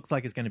 Mariah's World looks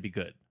like it's going to be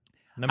good.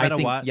 No matter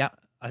what, yeah.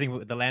 I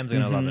think the lambs are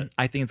going to love it.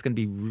 I think it's going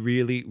to be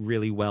really,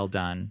 really well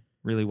done.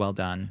 Really well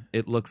done.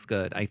 It looks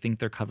good. I think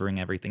they're covering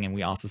everything. And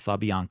we also saw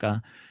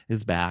Bianca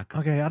is back.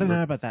 Okay, I don't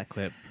know about that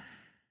clip.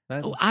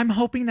 I'm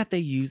hoping that they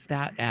use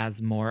that as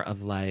more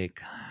of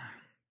like,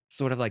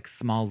 sort of like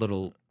small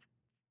little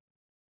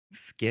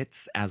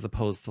skits as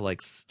opposed to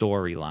like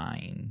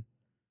storyline.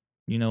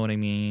 You know what I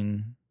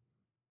mean?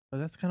 But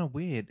that's kind of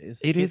weird.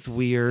 It is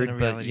weird,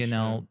 but reality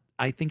show.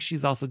 I think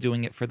she's also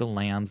doing it for the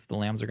lambs. The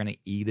lambs are going to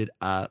eat it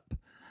up.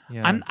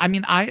 Yeah.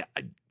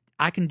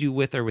 I can do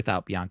with or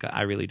without Bianca.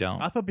 I really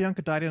don't. I thought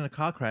Bianca died in a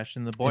car crash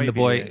in the boy. In the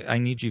boy, video. I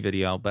Need You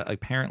video, but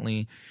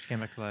apparently She came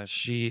back to life.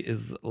 she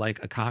is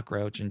like a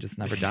cockroach and just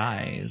never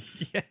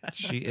dies. Yeah.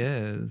 She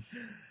is.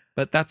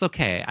 But that's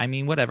okay. I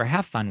mean, whatever.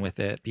 Have fun with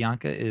it.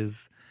 Bianca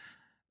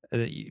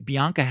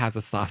has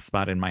a soft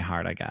spot in my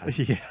heart, I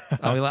guess. Yeah.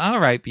 I'll be like, all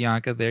right,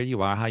 Bianca, there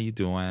you are. How you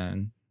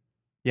doing?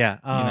 Yeah.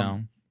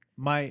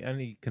 My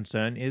only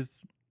concern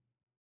is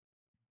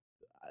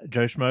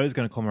Joe Schmo is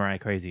going to call Mariah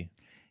crazy.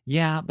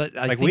 Yeah, but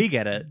I think, we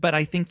get it. But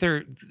I think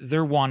they're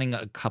wanting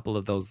a couple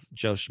of those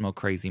Joe Schmo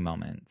crazy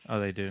moments. Oh,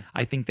 they do.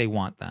 I think they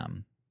want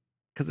them.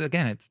 Because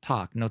again, it's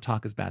talk. No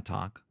talk is bad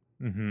talk.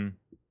 Mm-hmm.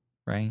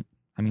 Right?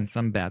 I mean,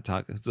 some bad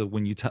talk. So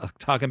when you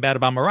talking bad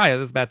about Mariah,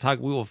 this bad talk,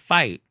 we will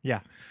fight.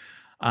 Yeah.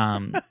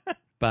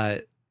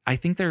 But I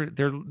think they're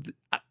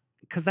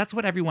because that's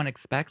what everyone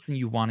expects, and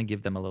you want to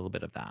give them a little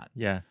bit of that.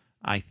 Yeah.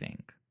 I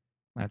think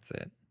that's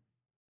it.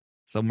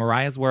 So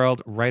Mariah's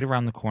World, right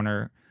around the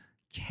corner.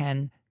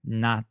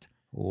 Cannot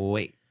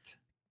wait.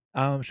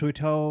 Should we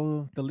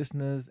tell the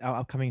listeners our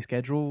upcoming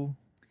schedule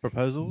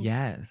proposals?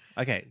 Yes.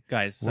 Okay,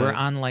 guys. So, We're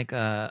on like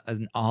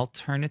an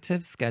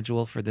alternative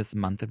schedule for this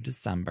month of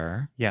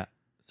December. Yeah.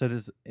 So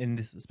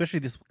especially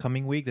this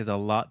coming week, there's a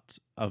lot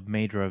of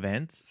major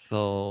events.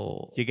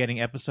 So You're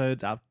getting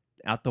episodes out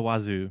the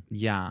wazoo.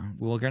 yeah,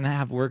 we're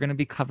gonna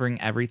be covering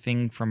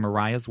everything from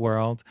Mariah's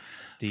World,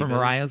 Divas. from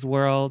Mariah's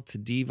World to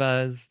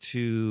Divas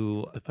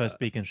to The first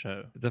Beacon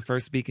show. the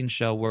first Beacon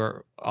show.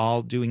 We're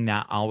all doing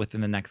that all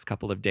within the next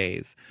couple of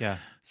days. Yeah.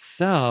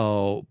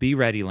 So be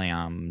ready,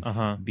 lambs.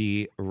 Uh-huh.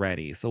 Be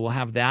ready. So we'll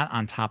have that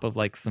on top of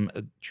like some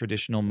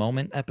traditional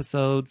moment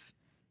episodes.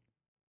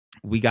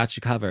 We got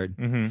you covered.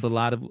 Mhm. It's a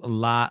lot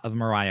of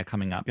Mariah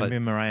coming It's up. going to be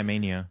Mariah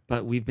Mania.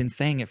 But we've been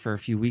saying it for a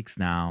few weeks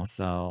now,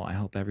 so I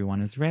hope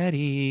everyone is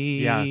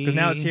ready. Yeah, because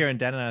now it's here, and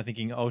Dan and I are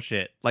thinking, oh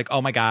shit, Like,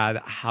 oh my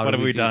God, what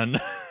have we done?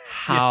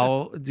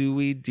 How do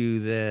we do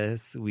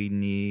this? We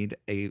need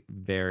a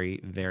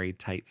very, very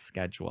tight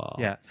schedule.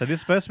 Yeah. So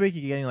this first week,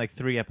 you're getting like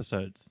 3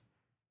 episodes.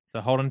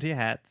 So hold on to your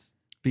hats.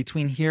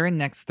 Between here and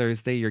next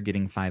Thursday, you're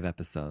getting 5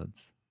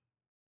 episodes.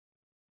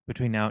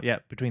 Between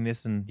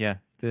this and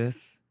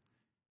This,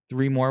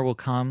 3 more will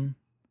come.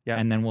 Yeah.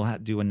 And then we'll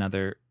do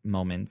another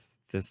Moments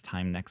this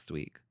time next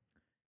week.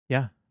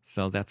 Yeah.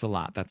 So that's a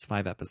lot. That's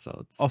 5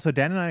 episodes. Also,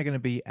 Dan and I are going to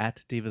be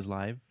at Divas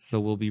Live. So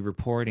we'll be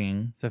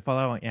reporting. So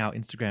follow our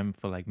Instagram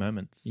for like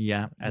moments.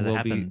 Yeah, As it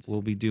happens.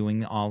 We'll be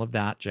doing all of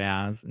that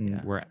jazz, and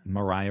Yeah. we're at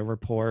Mariah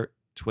Report,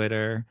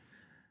 Twitter,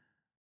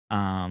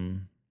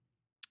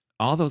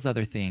 all those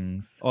other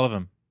things. All of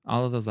them.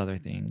 All of those other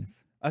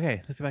things.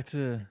 Okay, let's get back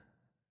to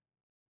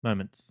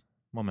moments.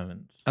 More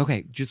moments.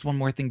 Okay, just one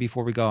more thing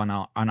before we go on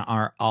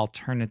our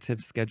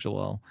alternative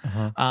schedule.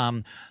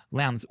 Uh-huh.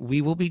 Lambs,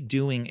 we will be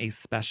doing a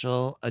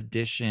special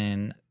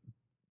edition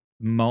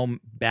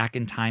back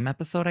in time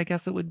episode, I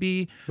guess it would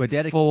be, We're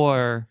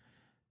for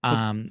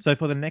So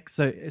for the next,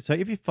 so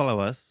if you follow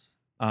us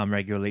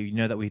regularly, you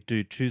know that we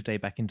do Tuesday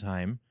Back in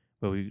Time,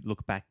 where we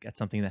look back at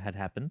something that had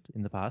happened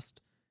in the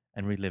past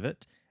and relive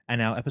it.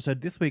 And our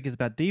episode this week is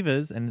about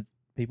divas, and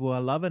people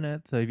are loving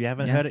it. So if you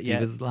haven't heard it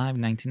yet, Divas Live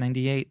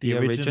 1998, the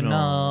original.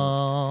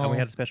 original. And we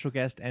had a special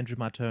guest, Andrew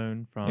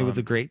Martone from. It was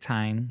a great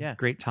time. Yeah.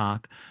 Great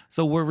talk.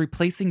 So we're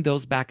replacing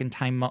those back in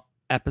time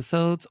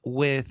episodes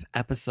with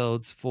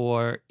episodes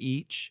for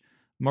each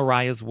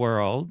Mariah's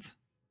World.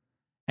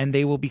 And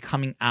they will be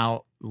coming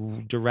out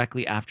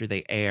directly after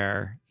they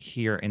air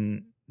here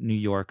in New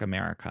York,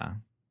 America.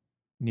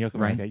 New York,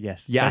 Right. America.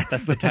 Yes. Yes.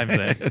 That's the time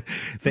zone.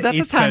 So The that's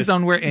East the time Coast.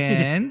 zone we're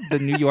in, the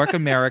New York,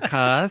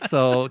 America.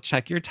 So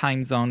check your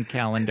time zone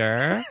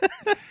calendar.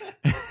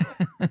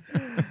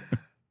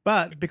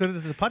 But because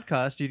it's a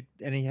podcast,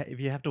 if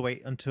you have to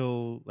wait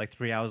until like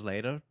 3 hours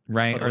later,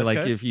 Right. for the Or West like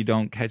Coast, if you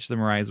don't catch the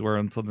Mariah's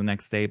World until the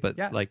next day, but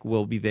Yeah. like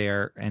we'll be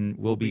there and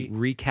we'll be We'll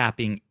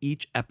recapping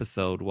each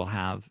episode. We'll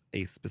have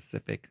a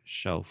specific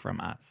show from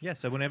us. yeah.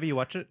 So whenever you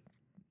watch it,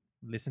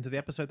 listen to the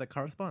episode that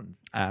corresponds.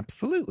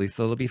 Absolutely.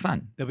 So it'll be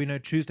fun. There'll be no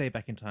Tuesday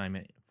back in time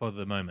for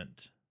the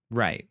moment.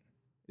 Right.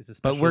 It's a But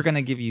special we're going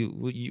to give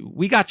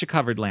we got you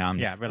covered,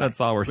 Lambs. Yeah, relax. That's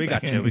all we're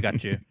saying. We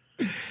got you.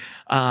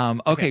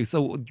 Okay,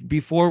 so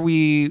before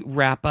we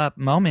wrap up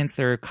moments,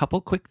 there are a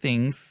couple quick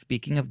things.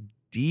 Speaking of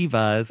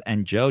Divas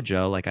and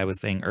JoJo, like I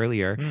was saying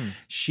earlier,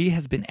 she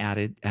has been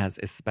added as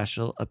a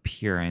special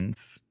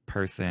appearance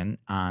person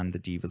on the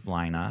Divas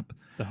lineup.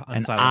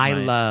 And I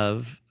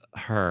love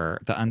her,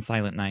 the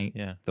Unsilent Night,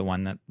 the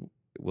one that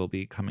will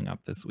be coming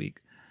up this week.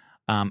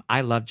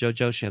 I love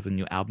JoJo. She has a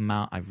new album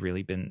out. I've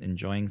really been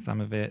enjoying some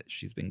of it.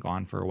 She's been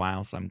gone for a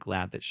while, so I'm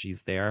glad that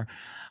she's there.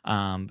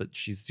 But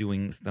she's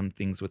doing some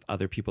things with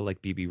other people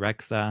like BB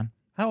Rexa.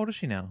 How old is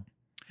she now?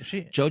 Is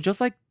she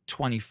JoJo's like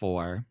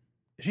 24.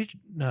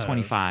 no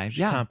 25.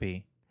 She can't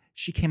be.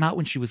 She came out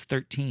when she was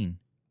 13.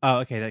 Oh,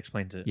 okay, that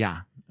explains it.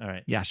 Yeah. All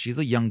right. Yeah, she's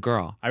a young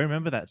girl. I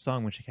remember that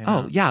song when she came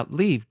out. Oh, yeah,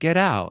 leave, get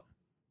out.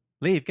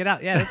 Leave, get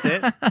out. Yeah, that's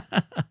it.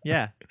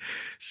 Yeah.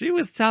 She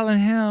was telling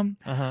him.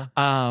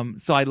 Uh-huh.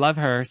 So I love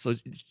her. So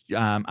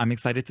I'm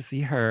excited to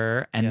see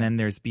her. And Yeah. then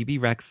there's BB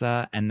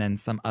Rexa, and then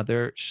some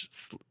other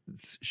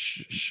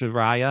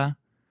Shlayraya,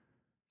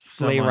 It's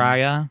not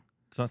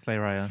Slay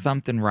Raya.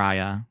 something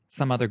Raya,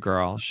 some other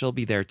girl. She'll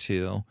be there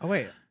too. Oh,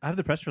 wait. I have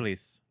the press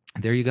release.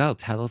 There you go.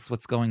 Tell us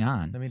what's going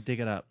on. Let me dig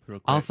it up real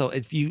quick. Also,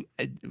 if you,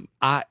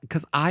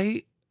 because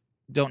I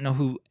don't know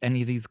who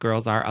any of these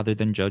girls are other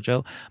than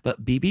JoJo,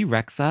 but BB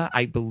Rexa,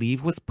 I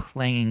believe, was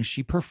playing.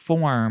 She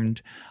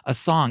performed a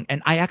song,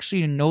 and I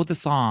actually know the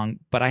song,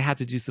 but I had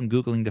to do some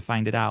Googling to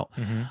find it out.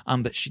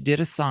 But she did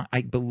a song,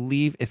 I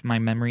believe, if my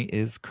memory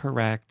is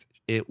correct,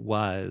 it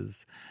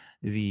was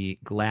the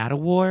GLAAD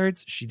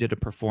Awards. She did a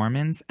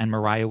performance, and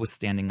Mariah was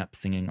standing up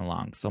singing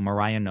along. So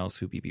Mariah knows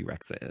who BB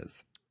Rexa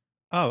is.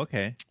 Oh,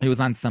 okay. It was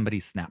on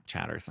somebody's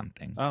Snapchat or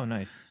something. Oh,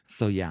 nice.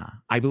 So yeah,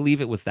 I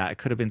believe it was that. It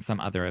could have been some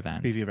other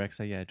event. BB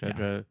Rexa, yeah.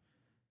 JoJo.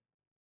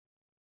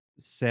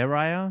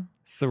 Saraya?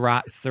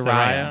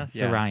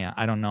 Saraya. Yeah.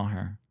 I don't know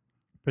her.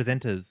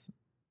 Presenters.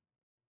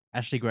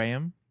 Ashley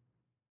Graham?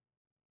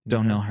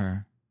 Don't know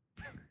her.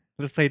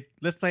 Let's play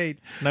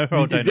Know Her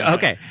or Don't Know Her.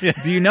 Okay. Yeah.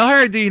 Do you know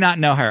her or do you not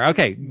know her?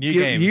 Okay. New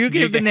game. You New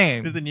give the game.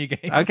 name. This is a new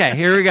game. Okay,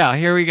 here we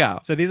go.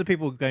 So these are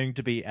people going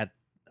to be at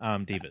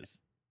Divas.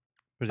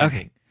 Presenting.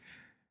 Okay.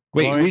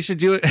 Wait, Gloria- we should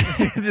do it.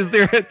 Is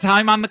there a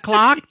time on the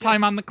clock?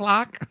 Time on the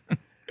clock?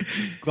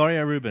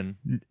 Gloria Rubin.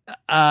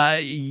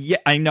 Yeah,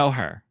 I know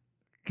her.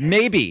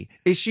 Maybe.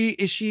 Is she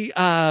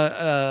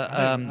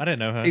I don't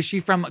know her. is she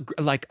from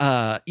like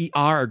ER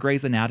or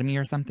Grey's Anatomy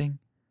or something?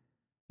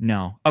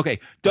 No. Okay,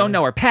 don't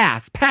know her.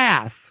 Pass.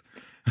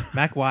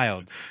 Mac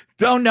Wild.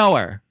 Don't know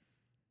her.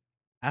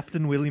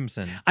 Afton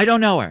Williamson. I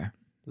don't know her.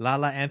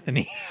 Lala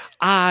Anthony.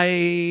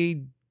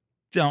 I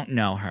don't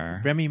know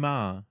her. Remy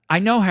Ma. I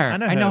know her.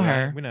 I know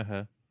her. Right? We know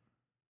her.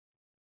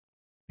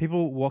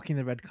 People walking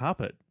the red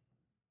carpet.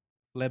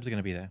 Celebs are going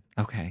to be there.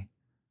 Okay.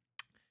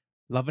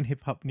 Love and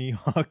Hip Hop New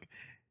York.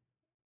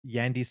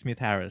 Yandy Smith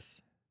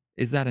Harris.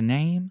 Is that a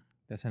name?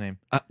 That's her name.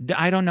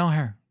 I don't know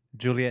her.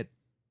 Juliet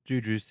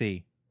Juju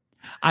C.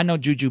 I know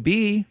Juju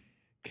B.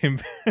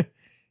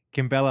 Kimbella.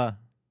 Kimbella.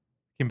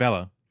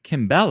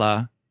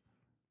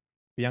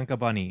 Bianca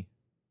Bunny.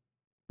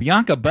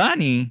 Bianca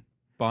Bunny.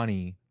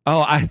 Bonnie.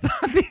 Oh, I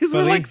thought these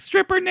were Felice- like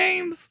stripper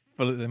names.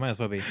 They might as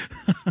well be.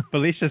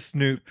 Felicia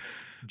Snoop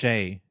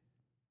J.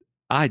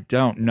 I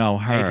don't know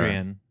her.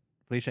 Adrian.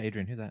 Felicia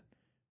Adrian. Who's that?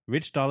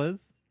 Rich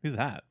Dollars. Who's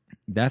that?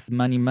 That's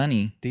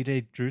money.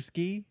 DJ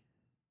Drewski.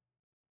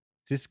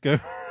 Cisco.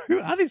 Who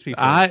are these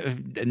people?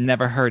 I've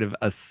never heard of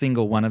a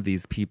single one of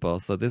these people,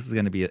 so this is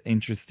going to be an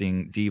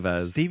interesting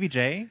Divas. Stevie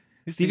J.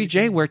 Who's Stevie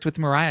J worked with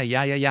Mariah.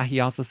 Yeah. He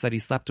also said he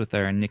slept with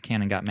her, and Nick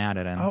Cannon got mad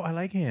at him. Oh, I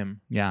like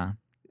him. Yeah.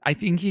 I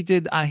think he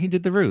did. He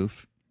did The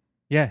Roof.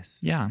 Yes.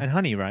 Yeah. And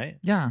Honey, right?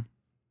 Yeah.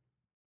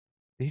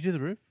 Did he do the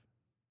roof?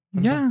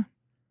 Yeah.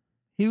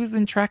 He was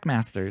in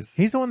Trackmasters.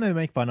 He's the one they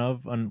make fun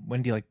of on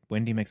Wendy. Like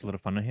Wendy makes a lot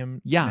of fun of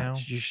him. Yeah, now.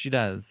 she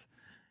does.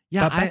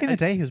 Yeah, But back in the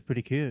day, he was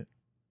pretty cute.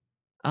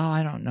 Oh,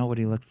 I don't know what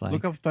he looks like.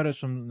 Look up photos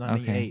from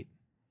 '98.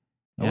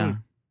 Yeah.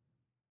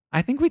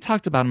 I think we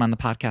talked about him on the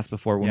podcast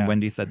before when Yeah.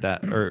 Wendy said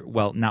that, or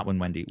well, not when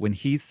Wendy, when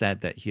he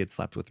said that he had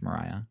slept with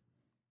Mariah.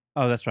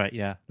 Oh, that's right.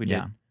 Yeah, we did.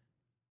 Yeah.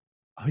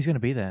 Oh, he's gonna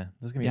be there.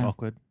 This is gonna be Yeah.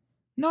 awkward.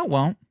 No, it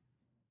won't.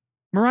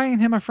 Mariah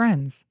and him are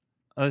friends.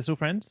 Are they still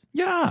friends?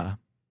 Yeah.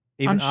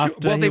 Even I'm sure.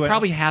 after Well, he they went,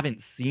 probably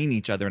haven't seen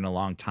each other in a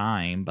long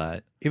time,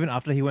 but even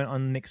after he went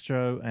on Nick's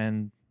show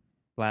and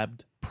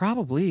blabbed.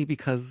 probably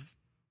because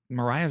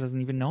Mariah doesn't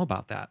even know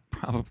about that.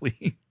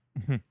 Probably.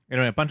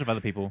 Anyway, a bunch of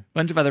other people.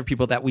 Bunch of other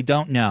people that we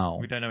don't know.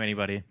 We don't know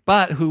anybody.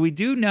 But who we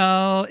do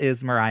know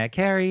is Mariah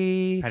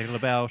Carey, Patti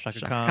LaBelle, Shaka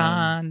Shaka Khan,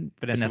 Khan,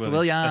 Vanessa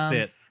Williams.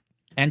 That's it.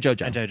 And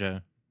JoJo.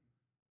 And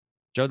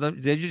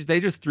JoJo. They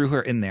just threw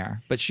her in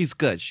there. But she's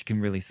good. She can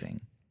really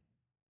sing.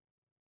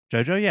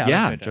 JoJo? Yeah.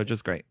 Yeah, like JoJo.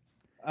 JoJo's great.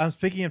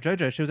 Speaking of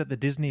JoJo, she was at the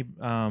Disney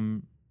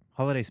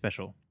holiday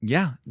special.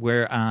 Yeah,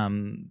 where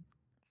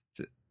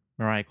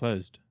Mariah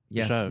closed.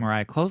 Yes, show.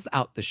 Mariah closed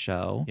out the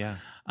show. Yeah.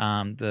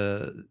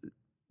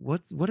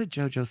 What did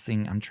JoJo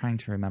sing? I'm trying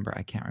to remember.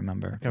 I can't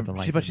remember. For the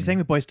life But of she me. sang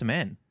with Boyz II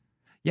Men.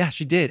 Yeah,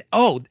 she did.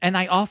 Oh, and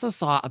I also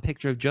saw a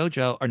picture of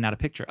JoJo, or not a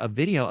picture, a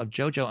video of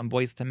JoJo and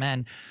Boyz II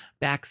Men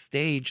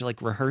backstage,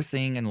 like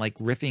rehearsing and like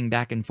riffing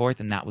back and forth,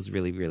 and that was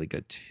really, really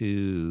good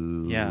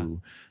too. Yeah,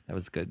 that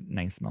was a good,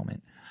 nice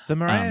moment. So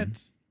Mariah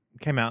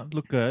came out,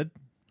 looked good.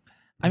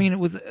 I mean, it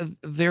was a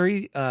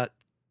very,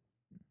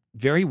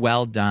 very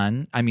well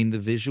done. I mean, the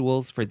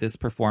visuals for this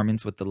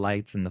performance with the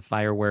lights and the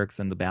fireworks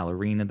and the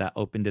ballerina that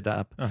opened it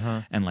up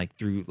and like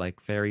threw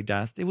like fairy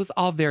dust. It was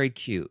all very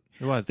cute.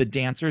 It was. The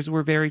dancers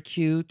were very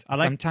cute.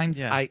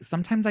 Sometimes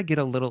I get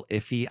a little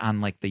iffy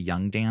on like the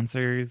young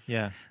dancers.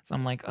 Yeah. So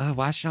I'm like, oh,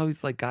 why she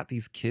always like got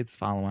these kids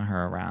following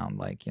her around?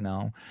 Like, you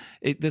know,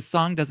 the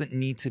song doesn't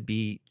need to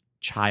be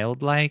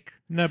childlike.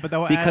 No, but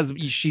because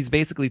she's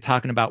basically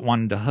talking about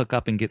wanting to hook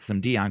up and get some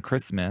D on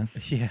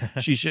Christmas. Yeah.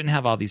 She shouldn't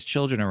have all these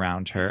children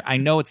around her. I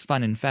know it's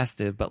fun and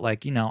festive, but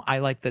like, you know, I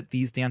like that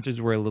these dancers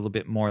were a little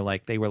bit more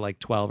like they were like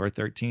 12 or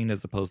 13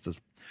 as opposed to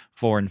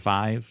 4 and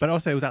 5. But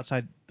also it was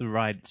outside the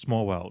ride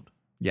Small World.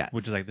 Yes.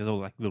 Which is like there's all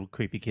like little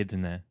creepy kids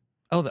in there.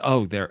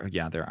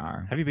 There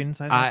are. Have you been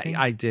inside that thing?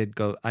 I did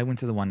go. I went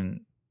to the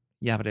one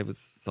but it was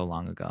so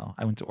long ago.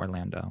 I went to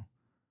Orlando.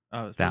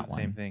 Oh, it's that the one.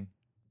 Same thing.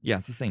 Yeah,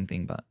 it's the same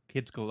thing, but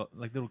kids go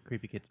like little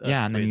creepy kids.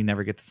 Yeah, and then you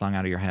never get the song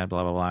out of your head.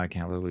 Blah blah blah. I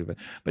can't believe it.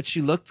 But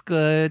she looked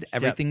good.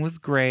 Everything was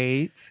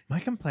great. My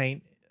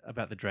complaint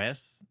about the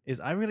dress is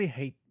I really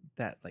hate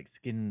that like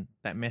skin,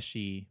 that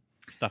meshy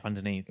stuff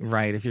underneath.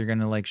 Right. If you're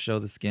gonna like show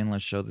the skin,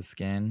 let's show the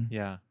skin.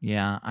 Yeah.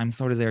 Yeah, I'm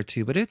sort of there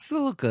too, but it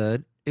still looked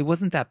good. It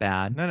wasn't that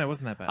bad. No, it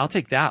wasn't that bad. I'll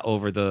take that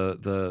over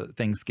the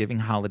Thanksgiving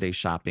holiday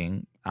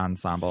shopping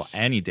ensemble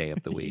any day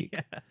of the week.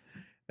 Yeah.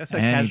 That's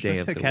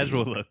a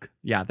casual week. look.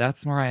 Yeah,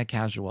 that's Mariah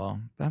casual.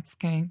 That's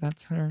okay.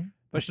 That's her.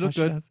 But she looked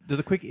good. There's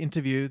a quick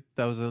interview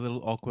that was a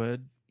little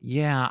awkward.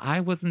 Yeah,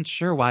 I wasn't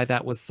sure why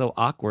that was so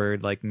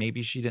awkward. Like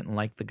maybe she didn't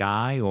like the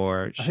guy,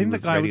 or she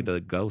was ready to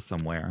go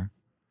somewhere.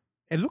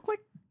 It looked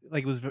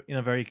like it was in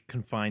a very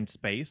confined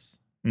space.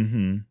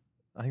 Mm-hmm.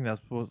 I think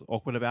that's what was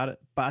awkward about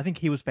it. But I think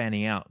he was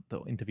fanning out,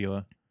 the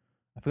interviewer.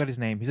 I forgot his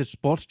name. He's a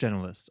sports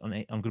journalist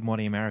on Good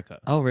Morning America.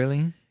 Oh,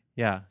 really?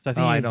 Yeah. So I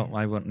think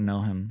I wouldn't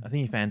know him. I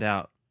think he fanned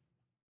out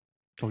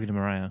talking to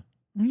Mariah.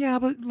 Yeah,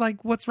 but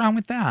like, what's wrong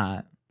with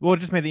that? Well, it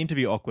just made the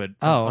interview awkward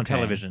on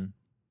television.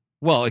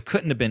 Well, it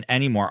couldn't have been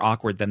any more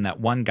awkward than that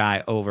one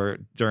guy over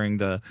during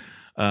the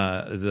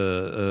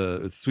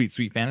Sweet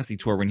Sweet Fantasy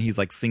tour when he's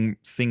like, sing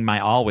my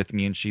all with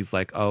me, and she's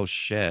like, oh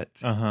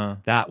shit.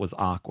 That was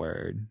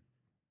awkward.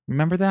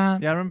 Remember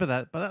that? Yeah, I remember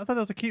that. But I thought that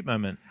was a cute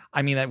moment.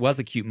 I mean, that was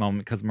a cute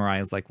moment because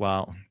Mariah's like,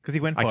 well, because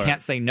he went for I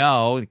can't say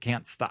no. I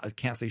can't stop. I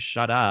can't say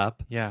shut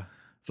up. Yeah.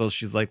 So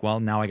she's like, well,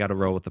 now I got to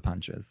roll with the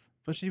punches.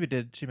 But she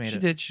did. She made it.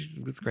 She did.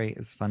 It was great. It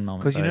was a fun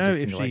moment. Because you know,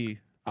 if she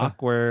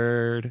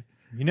awkward.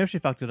 You know, if she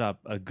fucked it up,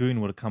 a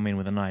goon would have come in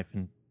with a knife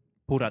and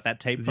pulled out that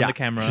tape from the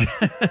camera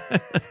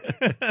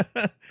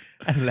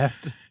and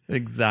left.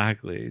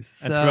 Exactly. And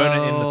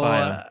thrown it in the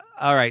fire.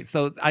 All right.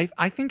 So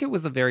I think it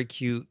was a very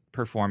cute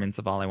performance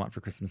of All I Want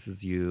for Christmas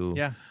Is You.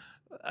 Yeah.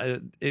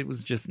 It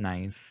was just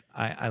nice.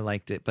 I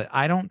liked it. But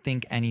I don't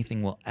think any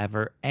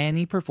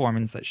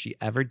performance that she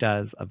ever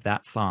does of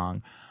that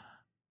song,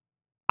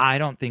 I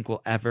don't think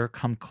will ever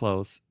come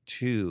close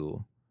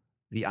to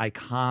the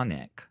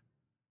iconic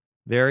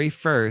very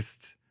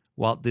first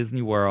Walt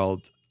Disney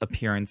World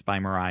appearance by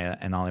Mariah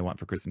and All I Want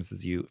for Christmas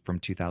Is You from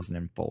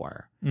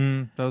 2004.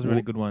 That was a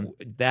really good one.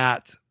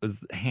 That was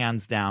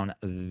hands down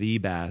the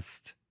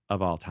best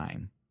of all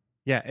time.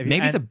 Yeah,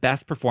 maybe the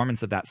best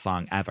performance of that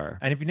song ever.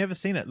 And if you've never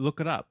seen it,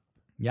 look it up.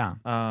 Yeah.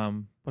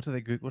 What should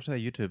they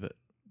YouTube it?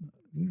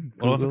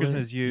 All I Want for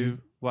Christmas Is You,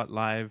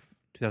 live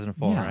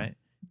 2004, right?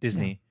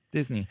 Disney. Yeah.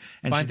 Disney.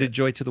 And she did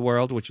Joy to the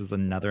World, which was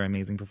another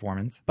amazing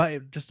performance.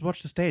 But just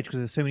watch the stage because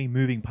there's so many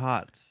moving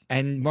parts.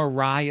 And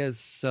Mariah's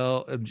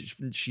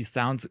she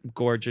sounds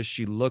gorgeous.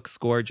 She looks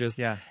gorgeous.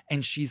 Yeah.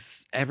 And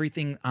she's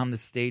everything on the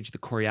stage, the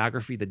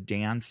choreography, the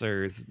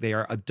dancers, they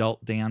are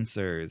adult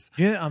dancers.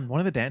 Yeah,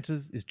 one of the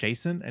dancers is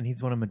Jason, and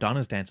he's one of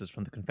Madonna's dancers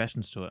from the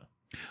Confessions tour.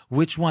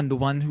 Which one? The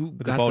one who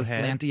got the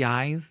slanty head?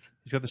 Eyes?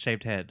 He's got the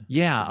shaved head.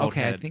 Yeah,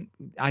 okay. Head. I think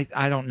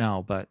I don't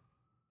know, but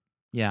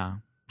yeah.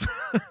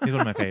 He's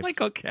one of my favorites.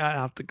 Like, okay, I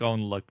have to go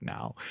and look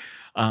now.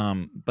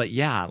 But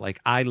yeah,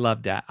 like I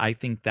loved that. I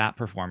think that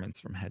performance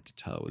from head to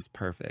toe is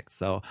perfect.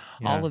 So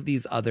all of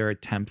these other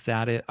attempts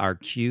at it are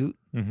cute.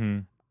 Mm-hmm.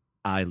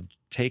 I'll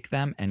take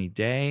them any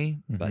day,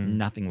 but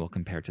nothing will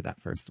compare to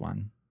that first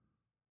one.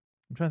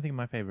 I'm trying to think of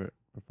my favorite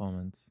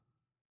performance.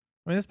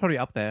 I mean, that's probably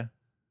up there.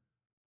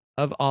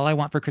 of All I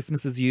Want for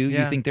Christmas Is You,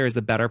 you think there is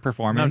a better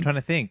performance? No, I'm trying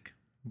to think.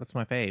 What's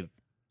my fave?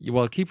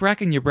 Well, keep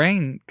racking your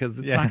brain because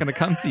it's not going to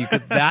come to you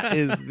because that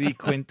is the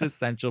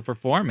quintessential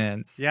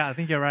performance. Yeah, I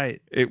think you're right.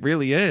 It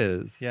really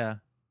is. Yeah.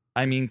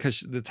 I mean,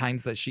 because the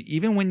times that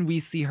even when we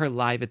see her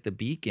live at the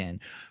Beacon,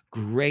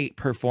 great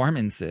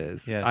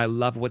performances. Yes. I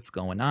love what's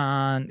going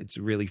on. It's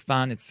really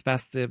fun. It's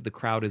festive. The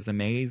crowd is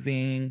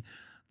amazing.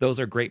 Those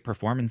are great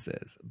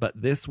performances. But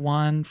this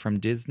one from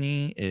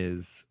Disney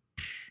is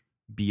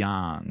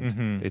beyond.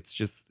 Mm-hmm.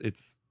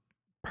 It's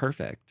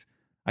perfect.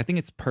 I think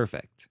it's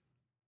perfect.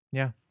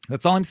 Yeah.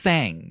 That's all I'm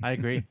saying. I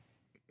agree.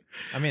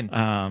 I'm in.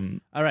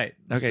 All right.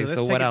 Okay,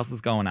 so what else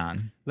is going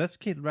on? Let's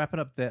keep wrapping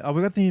up there. Oh,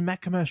 we got the new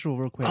Mac commercial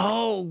real quick.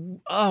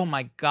 Oh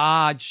my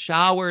God.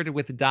 Showered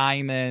with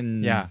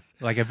diamonds. Yeah,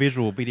 like a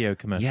visual video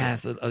commercial.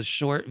 Yes, a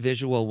short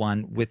visual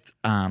one with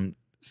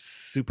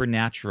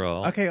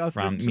Supernatural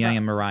from Mia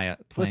and Mariah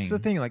playing. What's the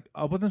thing? Like,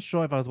 I wasn't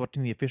sure if I was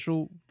watching the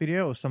official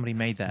video or somebody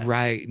made that.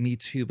 Right, me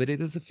too, but it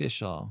is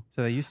official.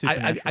 So they used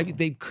Supernatural.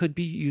 They could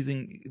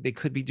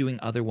be doing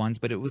other ones,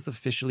 but it was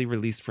officially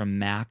released from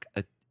Mac,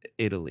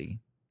 Italy.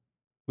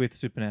 With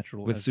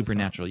Supernatural. With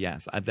Supernatural,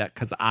 yes.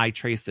 Because I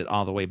traced it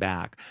all the way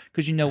back.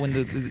 Because you know when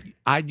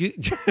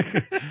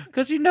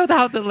because you know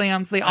how the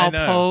lambs they all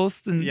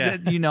post and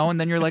and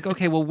then you're like,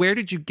 okay, well, where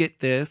did you get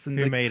this? And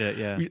who made it?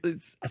 Yeah.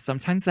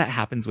 Sometimes that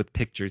happens with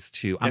pictures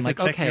too. I'm like,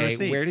 okay,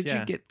 where did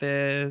you get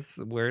this?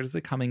 Where is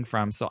it coming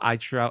from? So I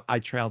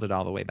trailed it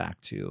all the way back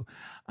to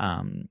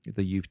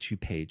the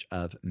YouTube page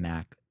of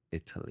Mac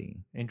Italy.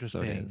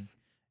 Interesting. So it is.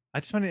 I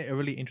just find it a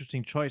really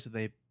interesting choice that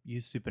they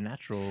use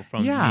Supernatural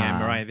from Mia and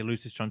Mariah, the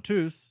Lucis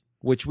Chanteuse.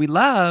 Which we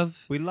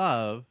love. We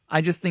love.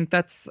 I just think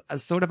that's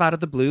sort of out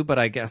of the blue, but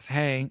I guess,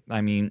 hey, I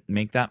mean,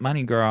 make that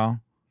money, girl.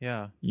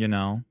 Yeah. You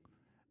know?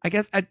 I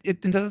guess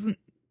it doesn't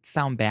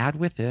sound bad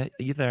with it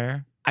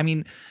either. I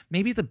mean,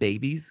 maybe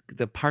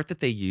the part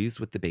that they use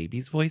with the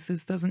babies'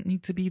 voices doesn't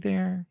need to be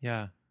there.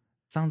 Yeah.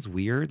 Sounds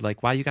weird.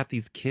 Like, why you got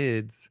these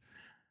kids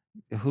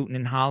hooting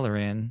and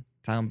hollering,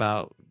 talking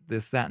about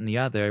this, that, and the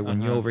other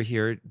when you over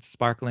here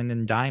sparkling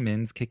in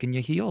diamonds, kicking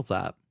your heels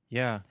up.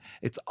 Yeah.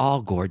 It's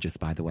all gorgeous,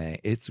 by the way.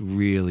 It's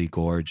really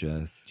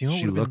gorgeous. Do you know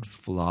she looks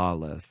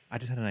flawless. I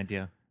just had an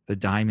idea. The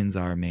diamonds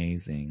are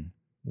amazing.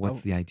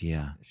 What's the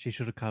idea? She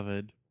should have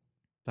covered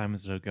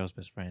Diamonds Are a Girl's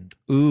Best Friend.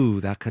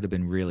 Ooh, that could have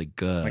been really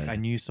good. Like a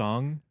new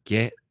song.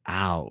 Get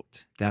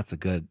Out. That's a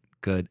good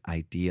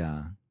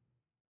idea.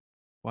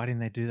 Why didn't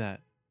they do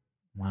that?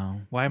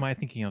 Well, why am I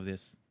thinking of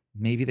this?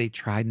 Maybe they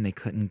tried and they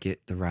couldn't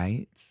get the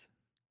rights.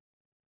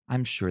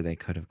 I'm sure they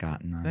could have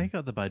gotten them. They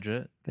got the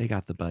budget. They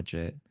got the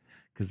budget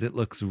because it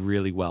looks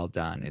really well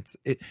done. It's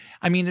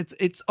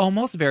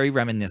almost very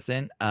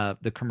reminiscent of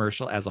the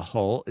commercial as a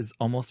whole. Is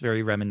almost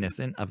very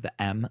reminiscent of the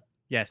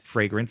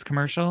fragrance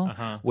commercial,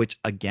 which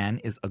again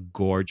is a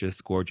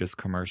gorgeous, gorgeous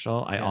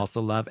commercial. I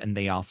also love, and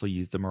they also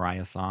used a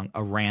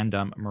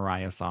random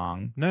Mariah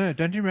song. No,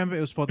 don't you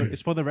remember? It's for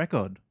the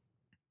record.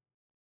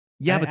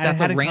 Yeah, but that's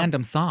a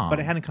random song.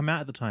 But it hadn't come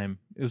out at the time.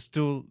 It was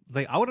still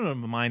like I wouldn't have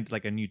mind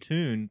like a new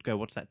tune. Go,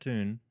 what's that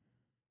tune?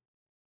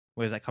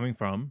 Where's that coming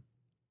from?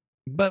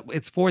 But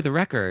it's for the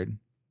record,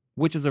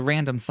 which is a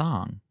random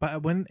song.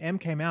 But when M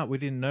came out, we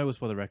didn't know it was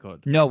for the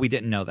record. No, we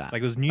didn't know that.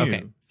 Like it was new.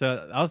 Okay.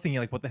 So I was thinking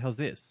like, what the hell's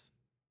this?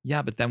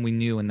 Yeah, but then we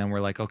knew, and then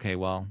we're like, okay,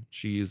 well,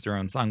 she used her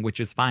own song,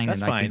 which is fine,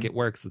 That's and fine. I think it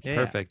works. It's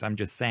perfect. I'm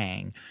just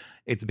saying,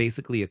 it's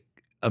basically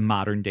a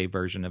modern day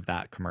version of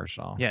that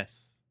commercial.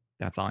 Yes,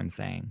 that's all I'm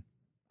saying.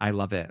 I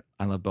love it.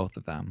 I love both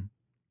of them.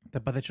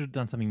 But they should have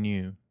done something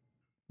new.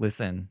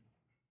 Listen,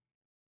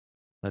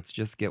 let's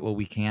just get what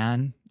we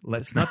can.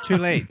 It's not too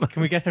late.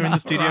 Can we get her in the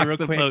studio real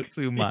quick? Boat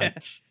too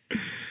much.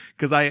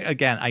 Because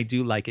I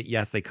do like it.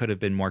 Yes, they could have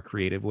been more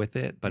creative with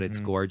it, but it's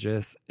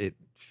gorgeous. It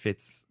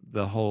fits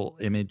the whole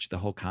image, the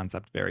whole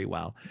concept very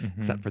well,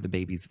 except for the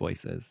baby's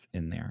voices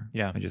in there.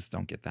 Yeah. I just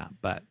don't get that.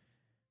 But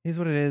here's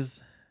what it is.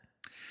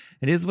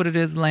 It is what it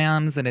is,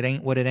 lambs, and it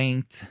ain't what it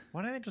ain't.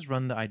 Why don't they just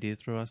run the ideas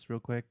through us real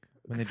quick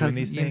when they're doing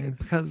these things?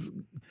 Because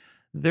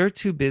they're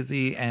too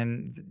busy,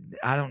 and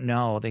I don't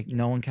know.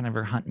 No one can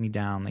ever hunt me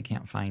down. They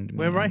can't find me.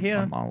 We're right here.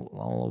 I'm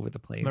all over the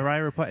place.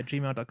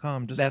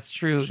 MariahReport@gmail.com. That's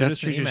true. That's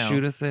true. Just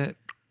shoot us it.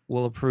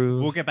 We'll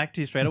approve. We'll get back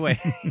to you straight away.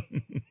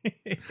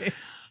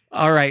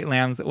 All right,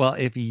 lambs. Well,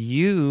 if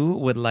you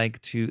would like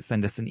to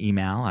send us an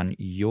email on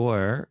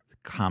your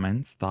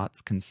comments, thoughts,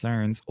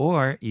 concerns,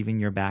 or even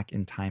your back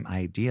in time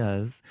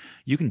ideas,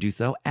 you can do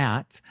so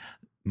at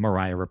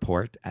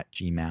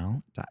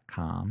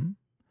MariahReport@gmail.com.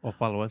 Or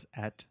follow us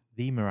at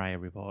The Mariah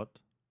Report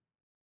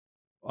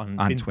on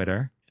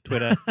Twitter,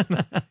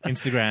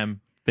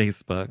 Instagram,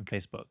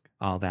 Facebook,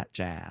 all that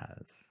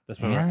jazz. That's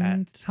where we're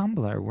at.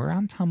 Tumblr. We're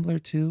on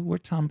Tumblr too. We're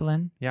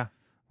tumbling. Yeah.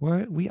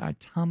 We are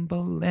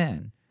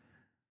tumbling.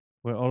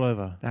 We're all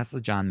over. That's the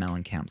John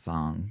Mellencamp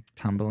song.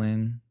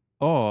 Tumbling.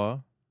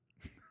 Or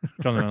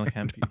John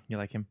Mellencamp. You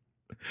like him?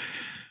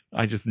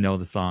 I just know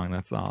the song.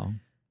 That's all.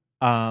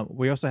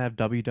 We also have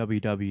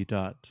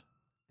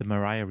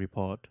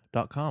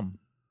www.themariahreport.com.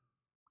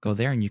 Go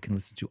there and you can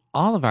listen to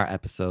all of our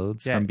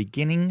episodes from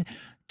beginning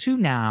to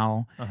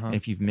now.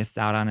 If you've missed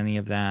out on any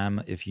of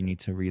them, if you need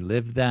to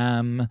relive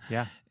them,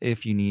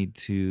 if you need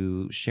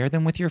to share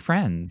them with your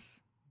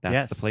friends,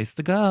 that's the place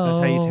to go. That's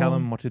how you tell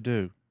them what to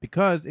do.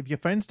 Because if your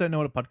friends don't know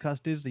what a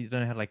podcast is, you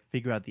don't know how to like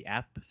figure out the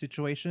app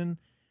situation,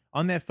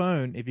 on their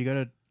phone, if you go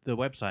to the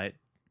website,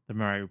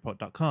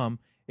 themariahreport.com,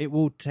 it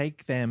will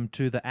take them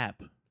to the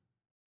app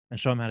and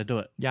show them how to do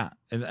it. Yeah,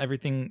 and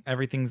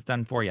everything's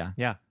done for you.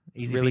 Yeah,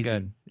 It's really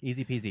good.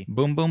 Easy peasy.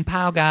 Boom, boom,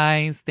 pow,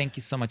 guys. Thank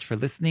you so much for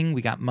listening.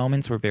 We got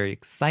moments. We're very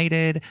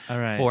excited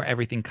for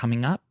everything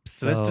coming up.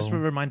 So let's just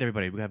remind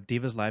everybody, we have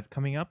Divas Live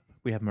coming up.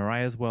 We have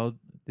Mariah's World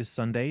this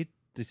Sunday,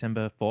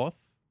 December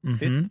 4th,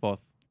 5th,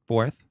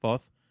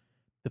 4th.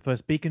 The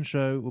first Beacon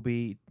show will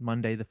be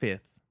Monday the 5th.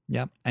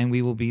 Yep, and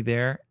we will be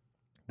there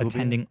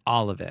attending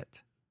all of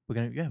it. We're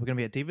gonna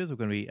be at Divas. We're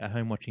gonna be at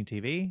home watching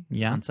TV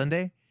on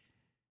Sunday.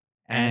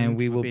 And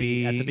we will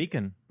be at the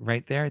Beacon,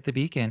 right there at the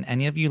Beacon.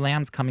 Any of you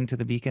lambs coming to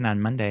the Beacon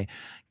on Monday,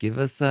 drop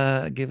us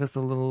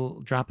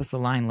a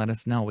line. Let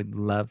us know. We'd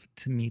love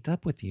to meet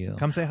up with you.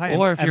 Come say hi.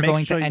 Or if you're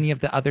going to any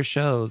of the other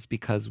shows,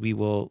 because we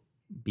will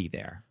be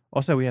there.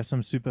 Also, we have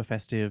some super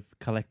festive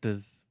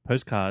collector's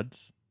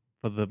postcards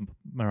for the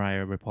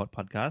Mariah Report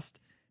podcast.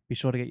 Be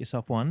sure to get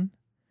yourself one,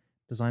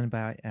 designed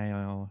by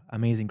our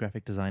amazing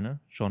graphic designer,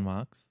 Sean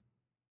Marks.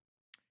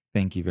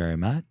 Thank you very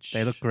much.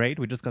 They look great.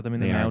 We just got them in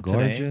the mail today.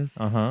 They are gorgeous.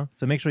 So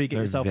make sure you get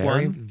yourself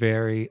one.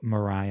 Very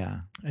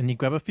Mariah. And you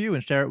grab a few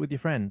and share it with your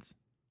friends.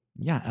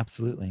 Yeah,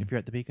 absolutely. If you're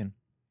at the Beacon.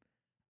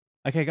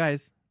 Okay,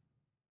 guys.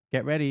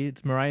 Get ready.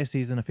 It's Mariah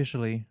season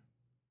officially.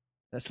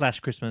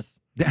 / Christmas.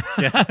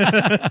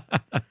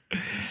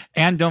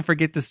 And don't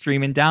forget to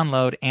stream and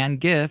download and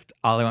gift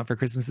All I Want for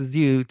Christmas Is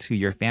You to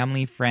your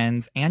family,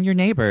 friends, and your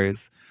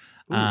neighbors.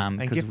 And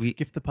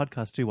gift the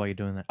podcast too while you're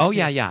doing that. Oh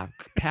yeah.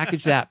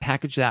 Package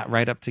that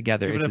right up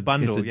together. It's a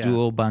bundle. It's a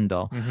dual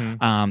bundle.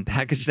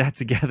 Package that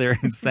together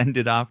and send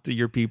it off to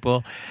your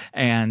people.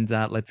 And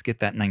let's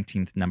get that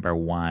 19th number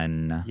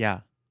 1.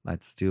 Yeah,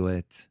 let's do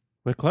it.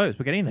 We're close.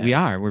 We're getting there. We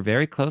are. We're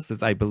very close.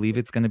 I believe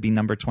it's going to be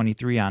number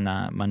 23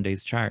 on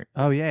Monday's chart.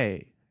 Oh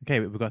yay! Okay,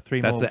 we've got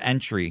 3 more. That's an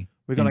entry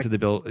into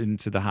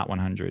the Hot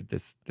 100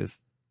 this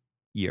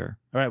year.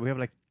 All right, we have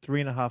like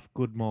 3.5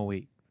 good more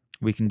weeks.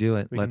 We can do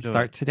it. Let's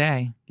start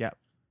today. Yeah.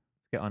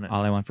 Get on it.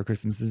 All I Want for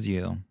Christmas Is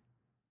You.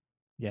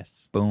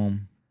 Yes.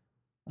 Boom.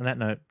 On that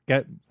note,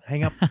 go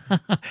hang up.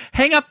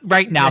 Hang up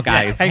right now,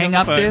 guys. Hang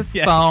up this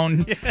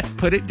phone.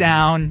 Put it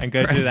down. And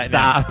go do that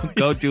Stop. now.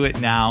 Go do it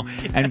now.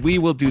 And we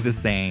will do the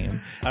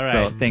same. All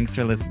right. So thanks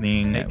for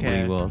listening. Take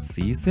care. We will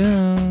see you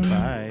soon.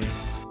 Bye.